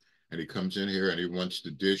Wenberg. And he comes in here and he wants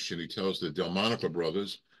the dish, and he tells the Delmonico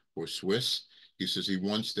brothers, who are Swiss, he says he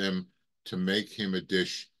wants them to make him a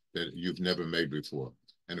dish that you've never made before.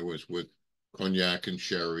 And it was with cognac and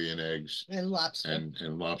sherry and eggs. And lobster.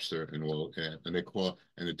 And lobster and all. And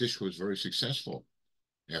the dish was very successful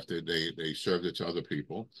after they served it to other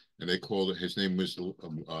people. And they called it, his name was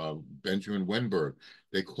Benjamin Wenberg.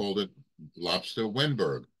 They called it Lobster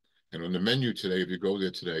Wenberg. And on the menu today, if you go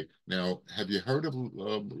there today, now, have you heard of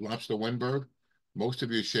Lobster Wenberg? Most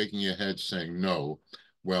of you are shaking your heads saying no.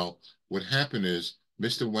 Well, what happened is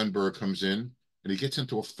Mr. Wenberg comes in and he gets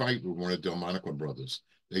into a fight with one of the Delmonico brothers.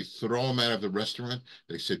 They throw him out of the restaurant.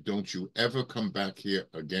 They said, don't you ever come back here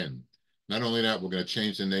again. Not only that, we're going to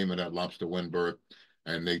change the name of that lobster Wenberg.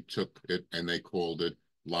 And they took it and they called it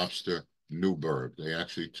Lobster Newburgh. They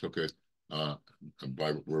actually took it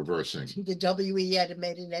by reversing. The W-E had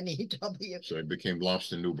made it N-E-W. So it became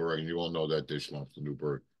Lobster Newburgh, and you all know that dish, Lobster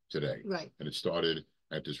Newburgh, today. Right. And it started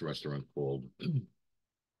at this restaurant called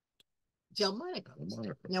Delmonico.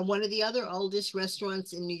 Delmonico. Now, one of the other oldest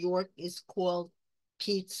restaurants in New York is called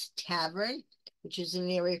Pete's Tavern, which is in an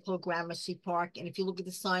area called Gramercy Park. And if you look at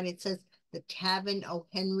the sign, it says the Tavern O.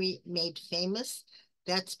 Henry made famous.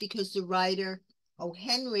 That's because the writer O.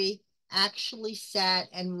 Henry actually sat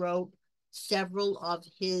and wrote several of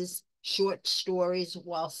his short stories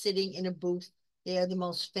while sitting in a booth. They are the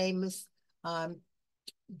most famous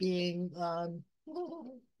being, I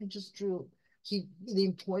just drew the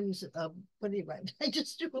importance of, what did he write? I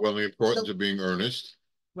just drew. Well, the importance of being earnest.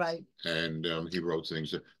 Right. And he wrote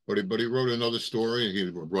things, but he wrote another story. He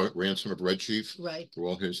wrote Ransom of Red Chief. Right. For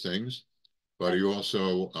all his things. But he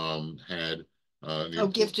also had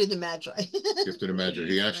Gift of the Magi. Gift of the Magi.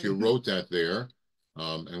 He actually wrote that there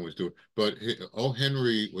and was doing, but O.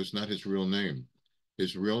 Henry was not his real name.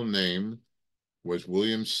 His real name was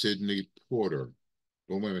William Sidney Porter.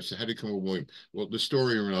 Well, wait a minute, so how did he come with William? Well, the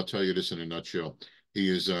story, and I'll tell you this in a nutshell. He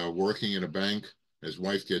is working in a bank. His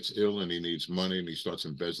wife gets ill and he needs money and he starts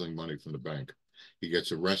embezzling money from the bank. He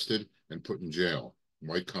gets arrested and put in jail,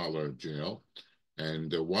 white collar jail.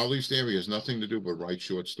 And while he's there, he has nothing to do but write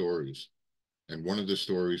short stories. And one of the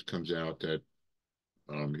stories comes out that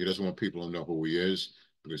he doesn't want people to know who he is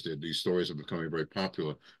because these stories are becoming very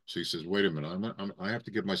popular. So he says, wait a minute, I have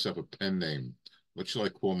to give myself a pen name. What shall I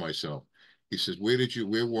call myself? He says, where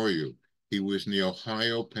were you? He was in the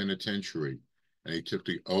Ohio Penitentiary. And he took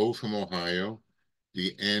the O from Ohio,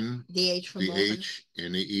 the N, the H from the Ohio. H,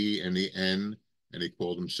 and the E, and the N, and he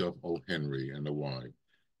called himself O. Henry, and the Y.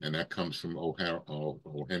 And that comes from O.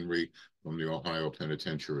 Henry from the Ohio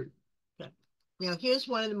Penitentiary. Okay. Now, here's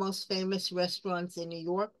one of the most famous restaurants in New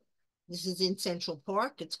York. This is in Central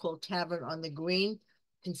Park. It's called Tavern on the Green. You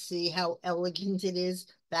can see how elegant it is.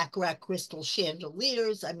 Baccarat crystal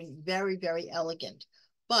chandeliers. I mean, very, very elegant.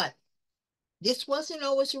 But this wasn't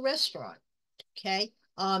always a restaurant, okay?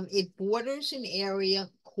 It borders an area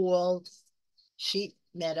called Sheep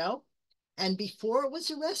Meadow. And before it was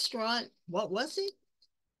a restaurant, what was it?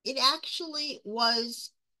 It actually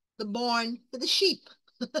was the barn for the sheep.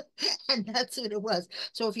 And that's what it was.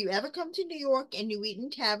 So if you ever come to New York and you eat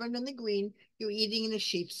in Tavern on the Green, you're eating in a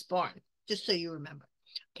sheep's barn, just so you remember.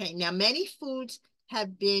 Okay, now many foods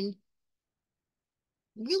have been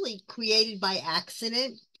really created by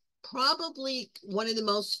accident. Probably one of the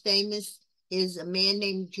most famous is a man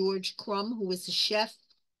named George Crumb, who was a chef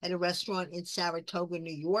at a restaurant in Saratoga,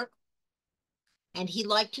 New York. And he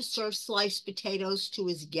liked to serve sliced potatoes to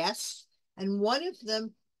his guests. And one of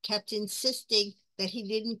them kept insisting that he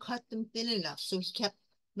didn't cut them thin enough. So he kept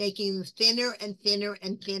making them thinner and thinner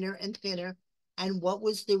and thinner and thinner. And what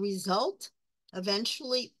was the result?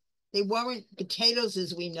 Eventually, they weren't potatoes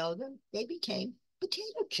as we know them. They became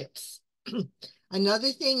potato chips.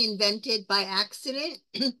 Another thing invented by accident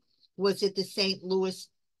was at the St. Louis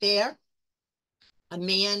Fair. A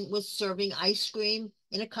man was serving ice cream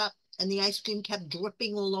in a cup, and the ice cream kept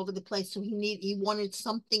dripping all over the place. So he wanted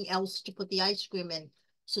something else to put the ice cream in.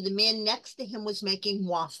 So the man next to him was making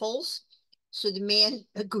waffles. So the man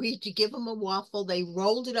agreed to give him a waffle. They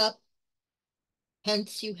rolled it up.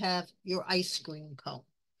 Hence, you have your ice cream cone.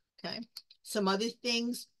 Okay. Some other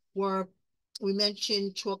things were, we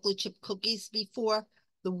mentioned chocolate chip cookies before.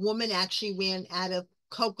 The woman actually ran out of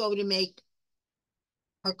cocoa to make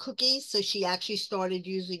her cookies, so she actually started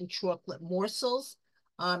using chocolate morsels.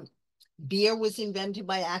 Beer was invented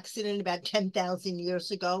by accident about 10,000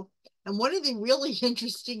 years ago. And one of the really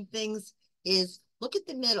interesting things is, look at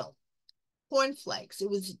the middle, cornflakes. It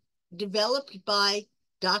was developed by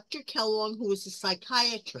Dr. Kellogg, who was a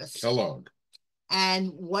psychiatrist. Kellogg.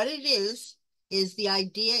 And what it is the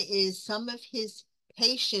idea is some of his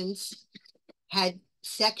patients had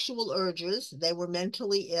sexual urges. They were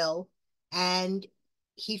mentally ill. And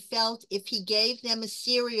he felt if he gave them a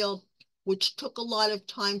cereal which took a lot of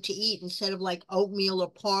time to eat, instead of like oatmeal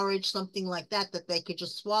or porridge, something like that, that they could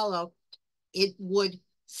just swallow, it would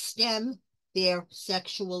stem their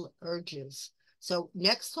sexual urges. So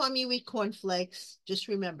next time you eat cornflakes, just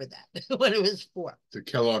remember that, what it was for. The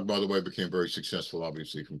Kellogg, by the way, became very successful,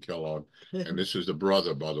 obviously, from Kellogg. And this was the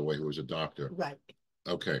brother, by the way, who was a doctor. Right.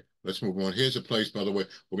 Okay. let's move on. Here's a place, by the way,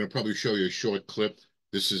 we're going to probably show you a short clip.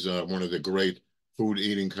 This is one of the great food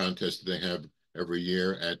eating contests that they have every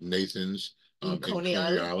year at Nathan's in Coney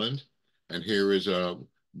Island. And here is,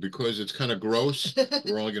 because it's kind of gross,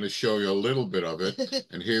 we're only going to show you a little bit of it.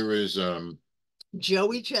 And here is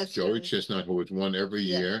Joey Chestnut. Joey Chestnut, who has won every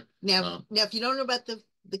year. Now, if you don't know about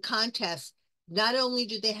the contest, not only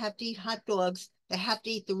do they have to eat hot dogs, they have to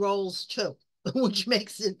eat the rolls too, which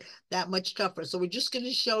makes it that much tougher. So we're just going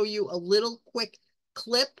to show you a little quick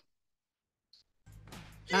clip.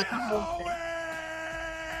 Not the whole thing.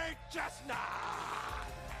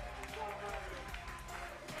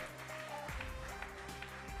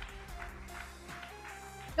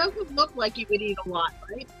 Doesn't look like you would eat a lot,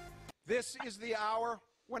 right? This is the hour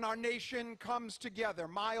when our nation comes together.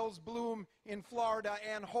 Miles Bloom in Florida,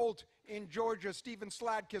 Ann Holt in Georgia, Stephen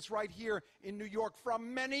Sladkis right here in New York.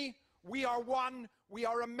 From many, we are one, we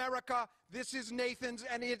are America. This is Nathan's,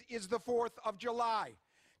 and it is the 4th of July.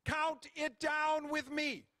 Count it down with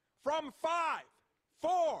me from 5,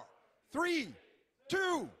 4, 3,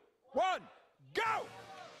 2, 1, go!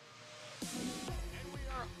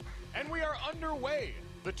 And we are underway.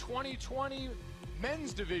 The 2020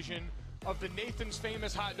 men's division of the Nathan's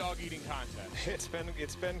Famous Hot Dog Eating Contest.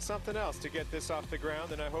 It's been something else to get this off the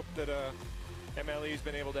ground, and I hope that MLE's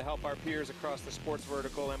been able to help our peers across the sports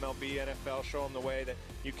vertical, MLB, NFL, show them the way that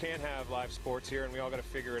you can have live sports here, and we all got to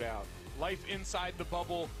figure it out. Life inside the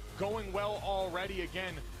bubble going well already.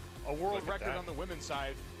 Again, a world record on the women's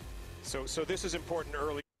side. So this is important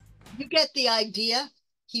early. You get the idea.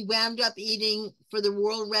 He wound up eating, for the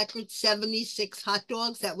world record, 76 hot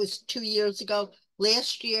dogs. That was 2 years ago.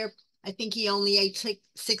 Last year, I think he only ate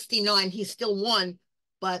 69. He still won,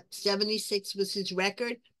 but 76 was his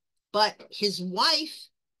record. But his wife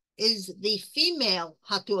is the female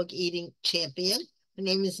hot dog eating champion. Her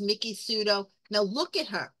name is Mickey Sudo. Now look at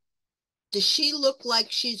her. Does she look like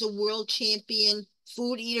she's a world champion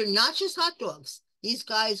food eater? Not just hot dogs. These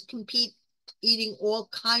guys compete eating all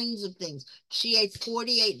kinds of things. She ate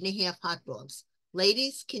 48.5 hot dogs.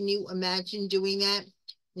 Ladies, can you imagine doing that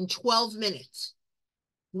in 12 minutes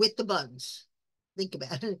with the buns? Think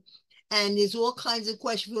about it. And there's all kinds of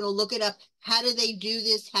questions. We're going to look it up. How do they do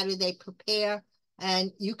this? How do they prepare?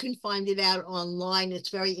 And you can find it out online. It's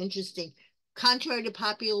very interesting. Contrary to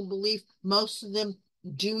popular belief, most of them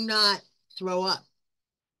do not throw up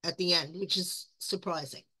at the end, which is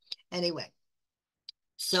surprising. Anyway,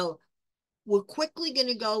 so we're quickly going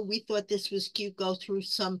to go. We thought this was cute. Go through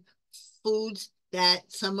some foods that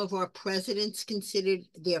some of our presidents considered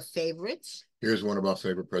their favorites. Here's one of our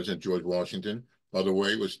favorite presidents, George Washington. By the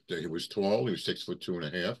way, he was tall. He was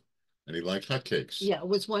 6'2.5", and he liked hotcakes. Yeah, it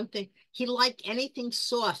was one thing. He liked anything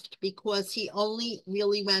soft because he only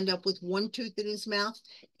really wound up with one tooth in his mouth.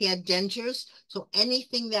 He had dentures, so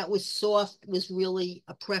anything that was soft was really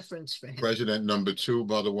a preference for him. President number 2,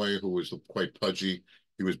 by the way, who was quite pudgy.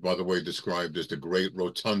 He was, by the way, described as the great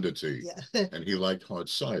rotundity, and he liked hard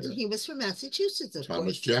cider. He was from Massachusetts, of Thomas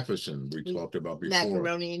course. Jefferson, we talked about before.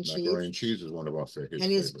 Macaroni and cheese. Macaroni and cheese is one of our favorites.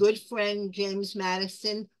 And his good friend, James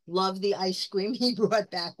Madison, loved the ice cream he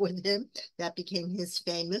brought back with him. That became his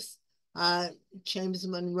famous. James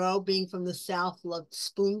Monroe, being from the South, loved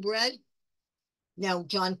spoon bread. Now,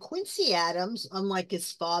 John Quincy Adams, unlike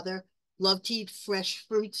his father, loved to eat fresh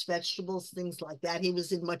fruits, vegetables, things like that. He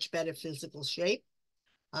was in much better physical shape.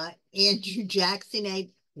 Andrew Jackson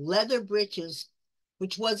ate leather breeches,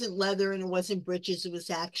 which wasn't leather and it wasn't breeches. It was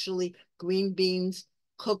actually green beans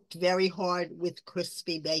cooked very hard with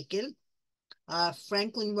crispy bacon.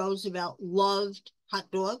 Franklin Roosevelt loved hot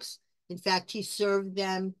dogs. In fact, he served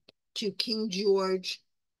them to King George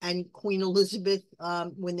and Queen Elizabeth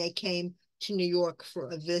when they came to New York for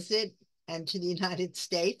a visit and to the United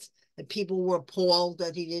States. The people were appalled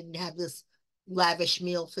that he didn't have this lavish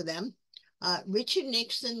meal for them. Richard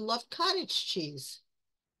Nixon loved cottage cheese.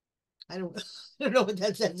 I don't know what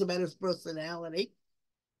that says about his personality.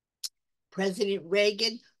 President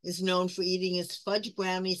Reagan is known for eating his fudge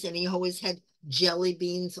brownies, and he always had jelly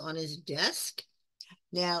beans on his desk.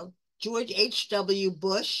 Now, George H.W.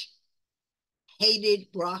 Bush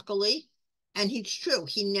hated broccoli, and it's true.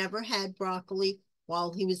 He never had broccoli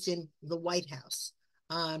while he was in the White House.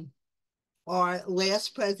 Our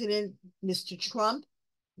last president, Mr. Trump,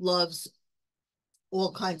 loves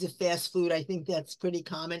all kinds of fast food. I think that's pretty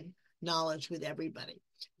common knowledge with everybody.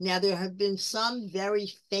 Now, there have been some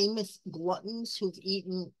very famous gluttons who've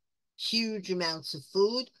eaten huge amounts of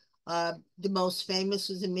food. The most famous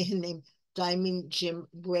was a man named Diamond Jim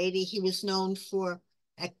Brady. He was known for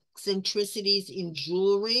eccentricities in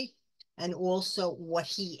jewelry and also what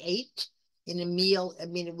he ate. in a meal. I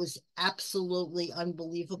mean, it was absolutely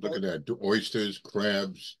unbelievable. Look at that. Oysters,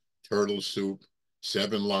 crabs, turtle soup,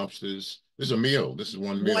 7 lobsters. This is a meal. This is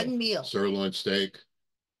one meal. One meal. Sirloin steak,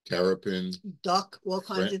 terrapin, duck, all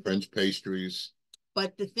kinds of French pastries.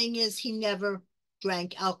 But the thing is, he never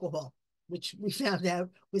drank alcohol, which we found out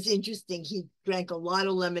was interesting. He drank a lot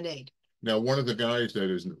of lemonade. Now, one of the guys that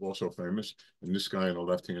is also famous, and this guy on the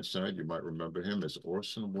left-hand side, you might remember him, is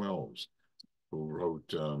Orson Welles, who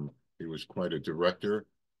wrote, he was quite a director,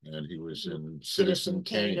 and he was in Citizen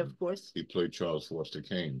Kane. Of course. He played Charles Foster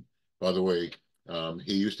Kane. By the way,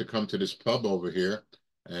 he used to come to this pub over here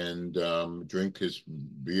and drink his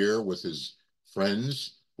beer with his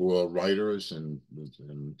friends who are writers and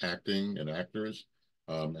acting and actors.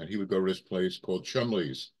 And he would go to this place called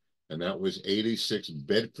Chumley's, and that was 86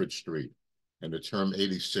 Bedford Street. And the term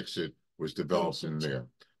 86 was developed in there.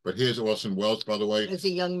 But here's Orson Welles, by the way. As a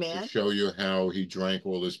young man. To show you how he drank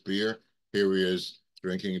all this beer. Here he is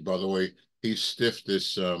drinking. By the way, he stiffed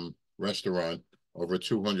this restaurant over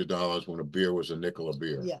 $200 when a beer was a nickel a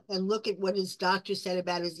beer. Yeah, and look at what his doctor said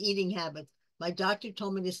about his eating habits. My doctor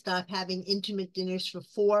told me to stop having intimate dinners for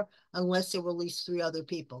 4 unless there were at least 3 other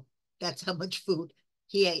people. That's how much food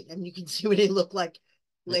he ate. And you can see what he looked like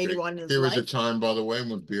later on in his life. Here was a time, by the way,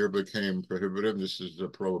 when beer became prohibitive. This is the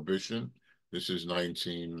Prohibition. This is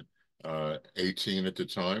 1918 at the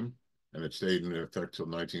time, and it stayed in effect till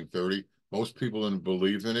 1930. Most people didn't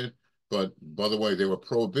believe in it, but by the way, they were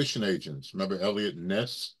prohibition agents. Remember Elliot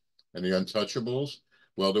Ness and the Untouchables?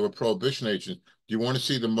 Well, they were prohibition agents. Do you want to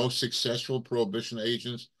see the most successful prohibition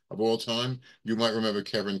agents of all time? You might remember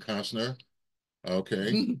Kevin Costner.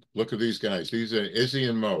 Okay, look at these guys. These are Izzy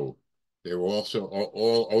and Mo. They were also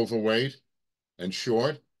all overweight and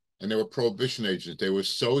short, and they were prohibition agents. They were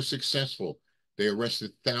so successful. They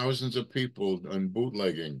arrested thousands of people on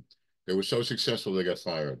bootlegging. They were so successful they got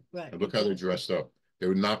fired. Right. And look how they dressed up. They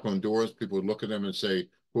would knock on doors. People would look at them and say,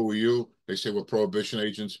 "Who are you?" They say, "We're prohibition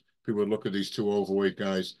agents." People would look at these 2 overweight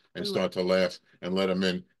guys and start to laugh and let them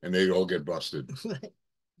in, and they'd all get busted.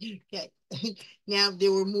 Okay. Now,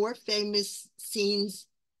 there were more famous scenes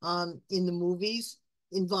in the movies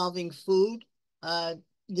involving food.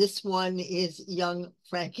 This one is young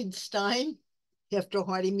Frankenstein. After a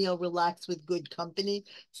hearty meal, relax with good company.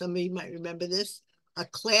 Some of you might remember this. A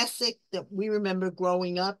classic that we remember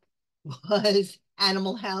growing up was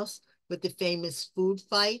Animal House with the famous food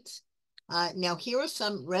fights. Now, here are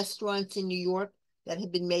some restaurants in New York that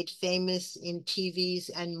have been made famous in TVs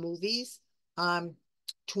and movies.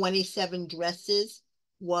 27 Dresses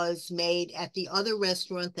was made at the other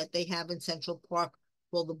restaurant that they have in Central Park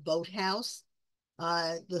called the Boathouse.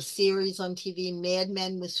 The series on TV, Mad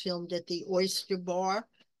Men, was filmed at the Oyster Bar.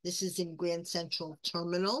 This is in Grand Central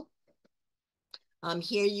Terminal.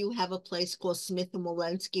 Here you have a place called Smith &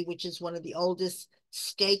 Wollensky, which is one of the oldest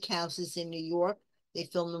steakhouses in New York. They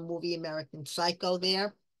filmed the movie American Psycho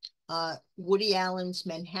there. Woody Allen's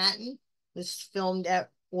Manhattan was filmed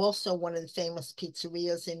at also one of the famous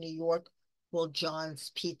pizzerias in New York called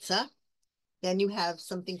John's Pizza. Then you have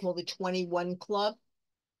something called the 21 Club.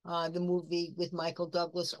 The movie with Michael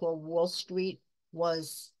Douglas called Wall Street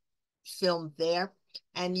was filmed there.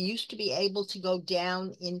 And you used to be able to go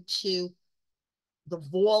down into the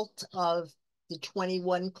vault of the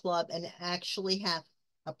 21 Club and actually have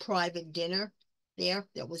a private dinner there.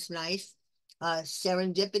 That was nice.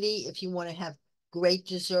 Serendipity, if you want to have great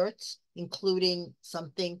desserts, including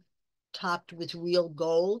something topped with real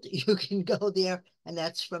gold, you can go there. And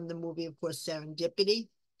that's from the movie, of course, Serendipity.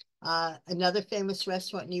 Another famous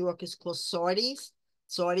restaurant in New York is called Sardi's.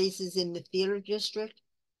 Sardi's is in the theater district.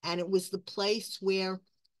 And it was the place where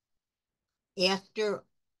after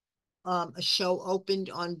a show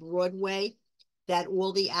opened on Broadway, that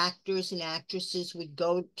all the actors and actresses would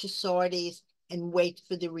go to Sardi's and wait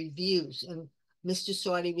for the reviews. And Mr.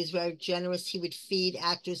 Sardi was very generous. He would feed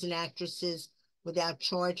actors and actresses without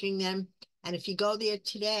charging them. And if you go there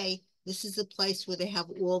today, this is a place where they have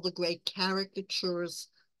all the great caricatures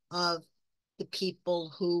of the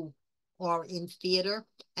people who are in theater,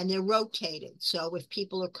 and they're rotated. So if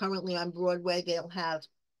people are currently on Broadway, they'll have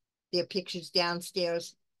their pictures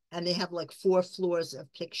downstairs, and they have like 4 floors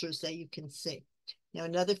of pictures that you can see. Now,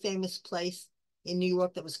 another famous place in New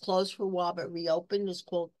York that was closed for a while but reopened is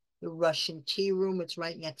called the Russian Tea Room. It's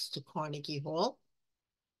right next to Carnegie Hall.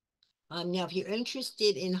 Now, if you're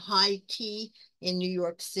interested in high tea in New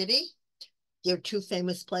York City, there are 2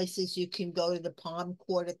 famous places. You can go to the Palm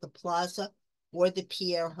Court at the Plaza or the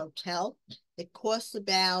Pierre Hotel. It costs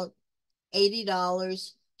about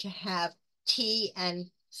 $80 to have tea and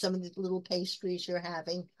some of the little pastries you're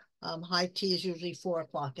having High tea is usually 4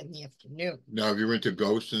 o'clock in the afternoon. Now, if you're into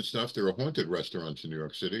ghosts and stuff, there are haunted restaurants in New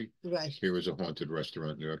York City. Right. Here is a haunted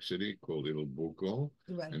restaurant in New York City called Il Buco.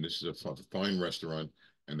 Right. And this is a fine restaurant.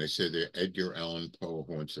 And they say that Edgar Allan Poe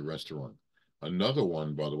haunts the restaurant. Another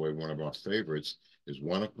one, by the way, one of our favorites is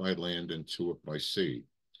One Up by Land and Two Up by Sea.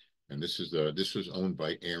 And this was owned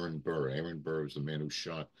by Aaron Burr. Aaron Burr was the man who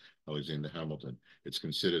shot Alexander Hamilton. It's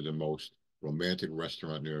considered the most romantic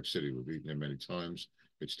restaurant in New York City. We've eaten there many times.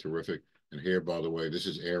 It's terrific. And here, by the way, this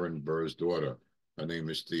is Aaron Burr's daughter. Her name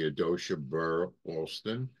is Theodosia Burr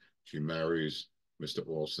Alston. She marries Mr.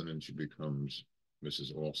 Alston and she becomes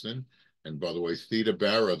Mrs. Alston. And by the way, Theda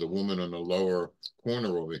Barra, the woman on the lower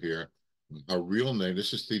corner over here, her real name,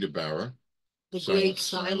 this is Theda Barra. The great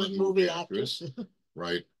silent movie actress.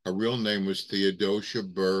 Right. Her real name was Theodosia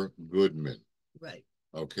Burr Goodman. Right.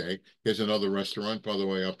 Okay. Here's another restaurant, by the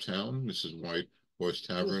way, uptown. This is White Horse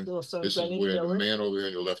Tavern. This is where the man over here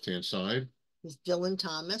on your left-hand side is Dylan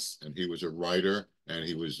Thomas. And he was a writer, and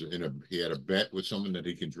he had a bet with someone that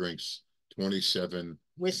he can drink 27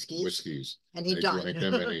 whiskeys. And he died. Drank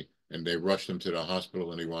them and they rushed him to the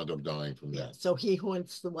hospital, and he wound up dying from that. So he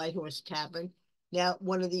haunts the White Horse Tavern. Now,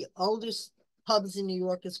 one of the oldest pubs in New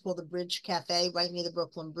York is called the Bridge Cafe, right near the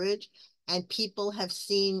Brooklyn Bridge. And people have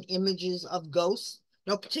seen images of ghosts,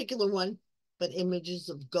 no particular one, but images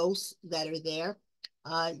of ghosts that are there.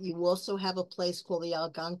 You also have a place called the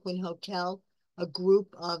Algonquin Hotel. A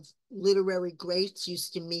group of literary greats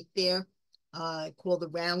used to meet there, called the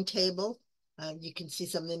Round Table. You can see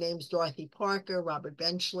some of the names: Dorothy Parker, Robert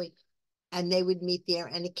Benchley, and they would meet there.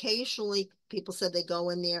 And occasionally people said they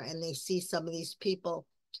go in there and they see some of these people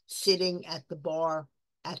sitting at the bar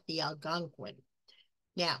at the Algonquin.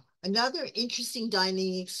 Now, another interesting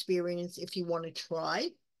dining experience, if you want to try,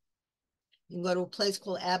 you can go to a place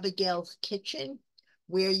called Abigail's Kitchen,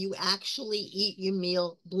 where you actually eat your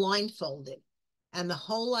meal blindfolded. And the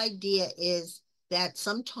whole idea is that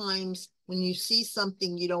sometimes when you see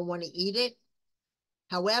something, you don't want to eat it.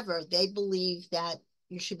 However, they believe that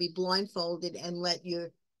you should be blindfolded and let your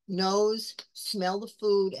nose smell the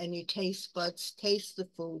food and your taste buds taste the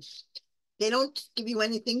food. They don't give you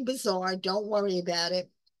anything bizarre. Don't worry about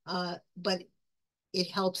it. But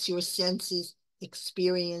it helps your senses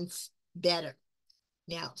experience better.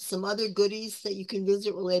 Now, some other goodies that you can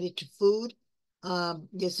visit related to food.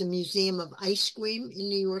 There's a museum of ice cream in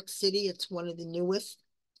New York City. It's one of the newest.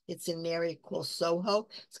 It's in an area called Soho.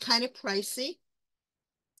 It's kind of pricey,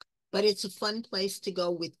 but it's a fun place to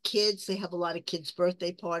go with kids. They have a lot of kids'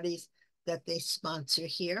 birthday parties that they sponsor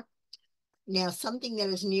here. Now, something that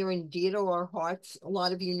is near and dear to our hearts, a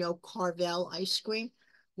lot of you know Carvel ice cream.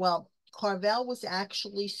 Well, Carvel was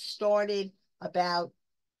actually started about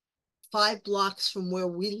 5 blocks from where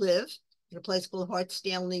we live, in a place called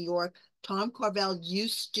Hartsdale, New York. Tom Carvel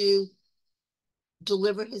used to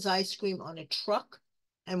deliver his ice cream on a truck.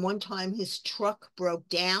 And one time his truck broke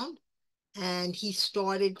down and he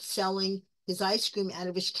started selling his ice cream out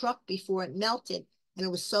of his truck before it melted. And it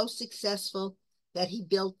was so successful that he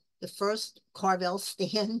built the first Carvel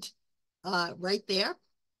stand right there.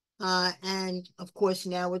 And of course,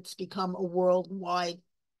 now it's become a worldwide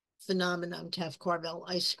phenomenon to have Carvel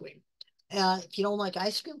ice cream. If you don't like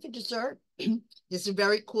ice cream for dessert, there's a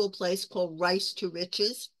very cool place called Rice to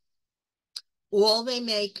Riches. All they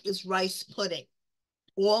make is rice pudding,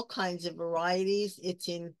 all kinds of varieties. It's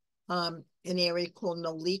in an area called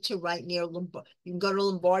Nolita, right near Lombardi. You can go to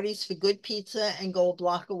Lombardi's for good pizza and go a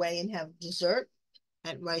block away and have dessert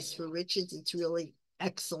at Rice for Riches. It's really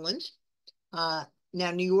excellent. Now,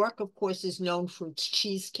 New York, of course, is known for its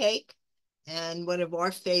cheesecake. And one of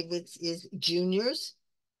our favorites is Junior's.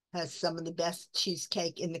 Has some of the best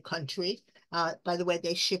cheesecake in the country. By the way,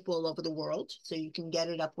 they ship all over the world, so you can get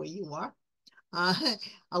it up where you are.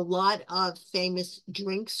 A lot of famous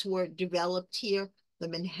drinks were developed here. The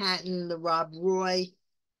Manhattan, the Rob Roy,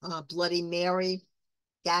 Bloody Mary,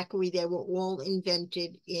 daiquiri, they were all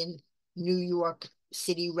invented in New York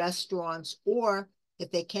City restaurants, or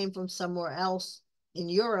if they came from somewhere else in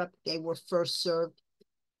Europe, they were first served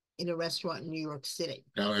in a restaurant in New York City.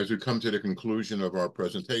 Now, as we come to the conclusion of our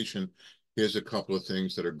presentation, here's a couple of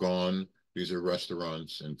things that are gone. These are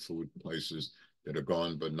restaurants and food places that are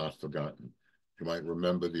gone but not forgotten. You might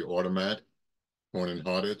remember the automat, Horn and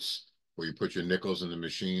Harditz, where you put your nickels in the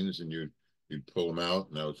machines and you'd pull them out,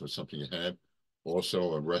 and that was something you had.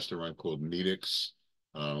 Also, a restaurant called Needix,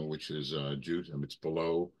 which is juice, and it's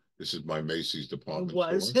below. This is my Macy's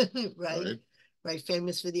department store. right.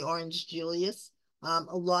 Famous for the Orange Julius.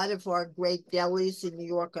 A lot of our great delis in New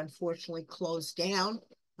York, unfortunately, closed down.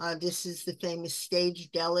 This is the famous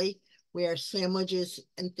Stage Deli, where sandwiches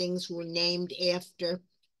and things were named after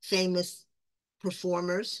famous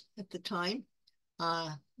performers at the time.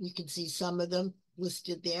 You can see some of them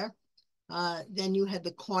listed there. Then you had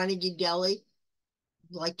the Carnegie Deli.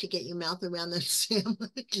 Like to get your mouth around that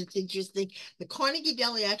sandwich. It's interesting. The Carnegie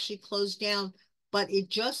Deli actually closed down, but it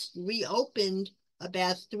just reopened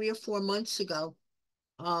about 3 or 4 months ago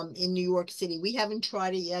in New York City. We haven't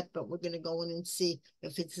tried it yet, but we're going to go in and see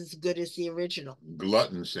if it's as good as the original.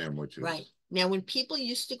 Glutton sandwiches. Right. Now, when people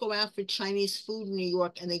used to go out for Chinese food in New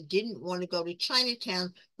York and they didn't want to go to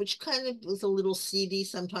Chinatown, which kind of was a little seedy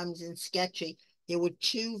sometimes and sketchy, there were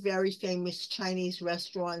 2 very famous Chinese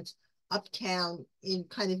restaurants uptown in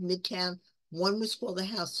kind of midtown. One was called the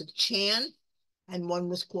House of Chan and one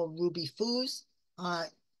was called Ruby Foo's.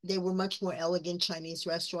 They were much more elegant Chinese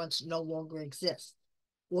restaurants, no longer exist.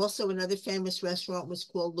 Also, another famous restaurant was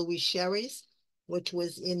called Louis Sherry's, which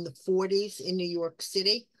was in the 40s in New York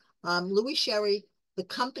City. Louis Sherry, the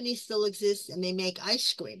company still exists and they make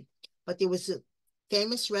ice cream, but there was a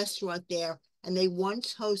famous restaurant there and they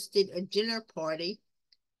once hosted a dinner party,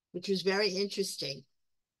 which was very interesting.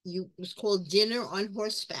 It was called Dinner on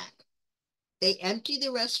Horseback. They emptied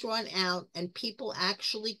the restaurant out and people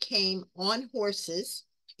actually came on horses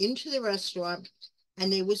into the restaurant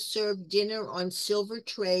and they would serve dinner on silver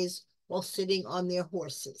trays while sitting on their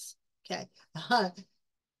horses. Okay.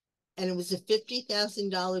 And it was a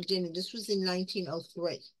 $50,000 dinner. This was in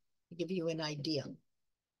 1903, to give you an idea.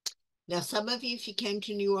 Now, some of you, if you came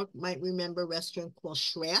to New York, might remember a restaurant called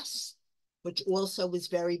Schraff's, which also was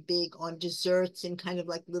very big on desserts and kind of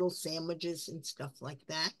like little sandwiches and stuff like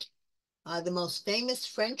that. The most famous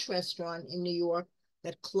French restaurant in New York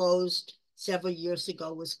that closed several years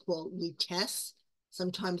ago was called Lutèce.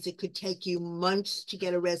 Sometimes it could take you months to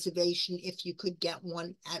get a reservation if you could get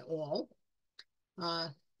one at all.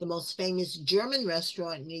 The most famous German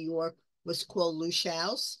restaurant in New York was called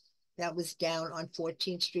Luschau's. That was down on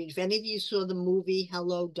 14th Street. If any of you saw the movie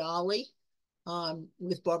Hello, Dolly,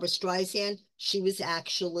 with Barbara Streisand, she was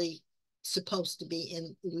actually supposed to be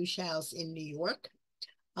in Luschau's in New York.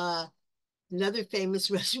 Another famous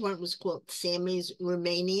restaurant was called Sammy's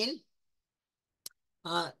Romanian,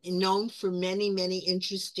 known for many, many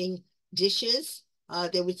interesting dishes.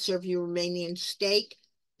 They would serve you Romanian steak.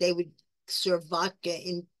 They would serve vodka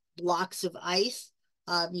in blocks of ice.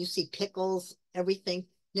 You see pickles, everything.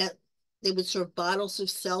 Now, they would serve bottles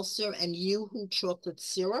of seltzer and Yoo-hoo chocolate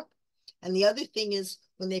syrup. And the other thing is,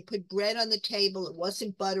 when they put bread on the table, it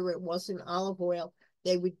wasn't butter, it wasn't olive oil.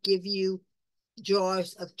 They would give you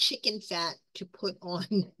jars of chicken fat to put on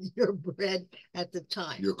your bread at the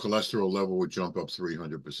time. Your cholesterol level would jump up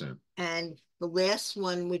 300%. And the last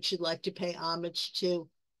one, which you'd like to pay homage to,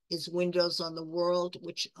 is Windows on the World,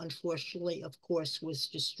 which unfortunately, of course, was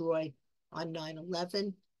destroyed on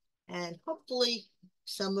 9/11. And hopefully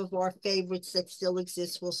some of our favorites that still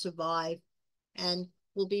exist will survive and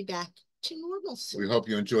we'll be back to normalcy. We hope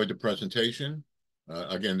you enjoyed the presentation.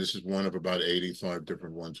 Again, this is one of about 85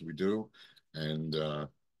 different ones we do. And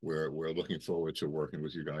we're looking forward to working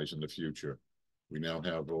with you guys in the future. We now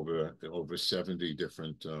have over 70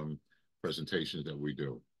 different presentations that we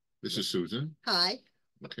do. This is Susan. Hi.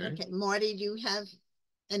 Okay. Marty, do you have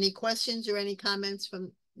any questions or any comments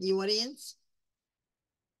from the audience?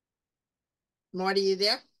 Marty, you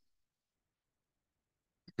there?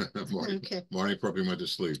 Marty probably went to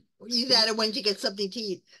sleep. You gotta went to get something to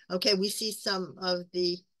eat. Okay, we see some of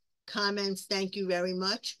the comments. Thank you very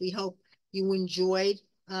much. We hope you enjoyed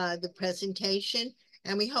the presentation,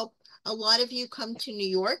 and we hope a lot of you come to New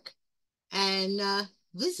York and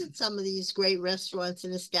visit some of these great restaurants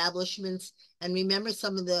and establishments and remember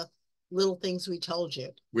some of the little things we told you.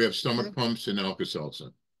 We have stomach pumps and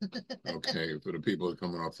Alka-Seltzer. Okay, for the people that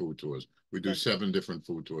come on our food tours. We do 7 different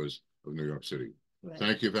food tours of New York City. Right.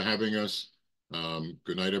 Thank you for having us.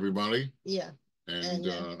 Good night, everybody. Yeah. And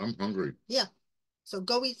I'm hungry. Yeah. So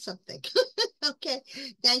go eat something. Okay.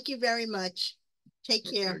 Thank you very much. Take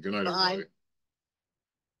care. Okay, good night, Bye. everybody.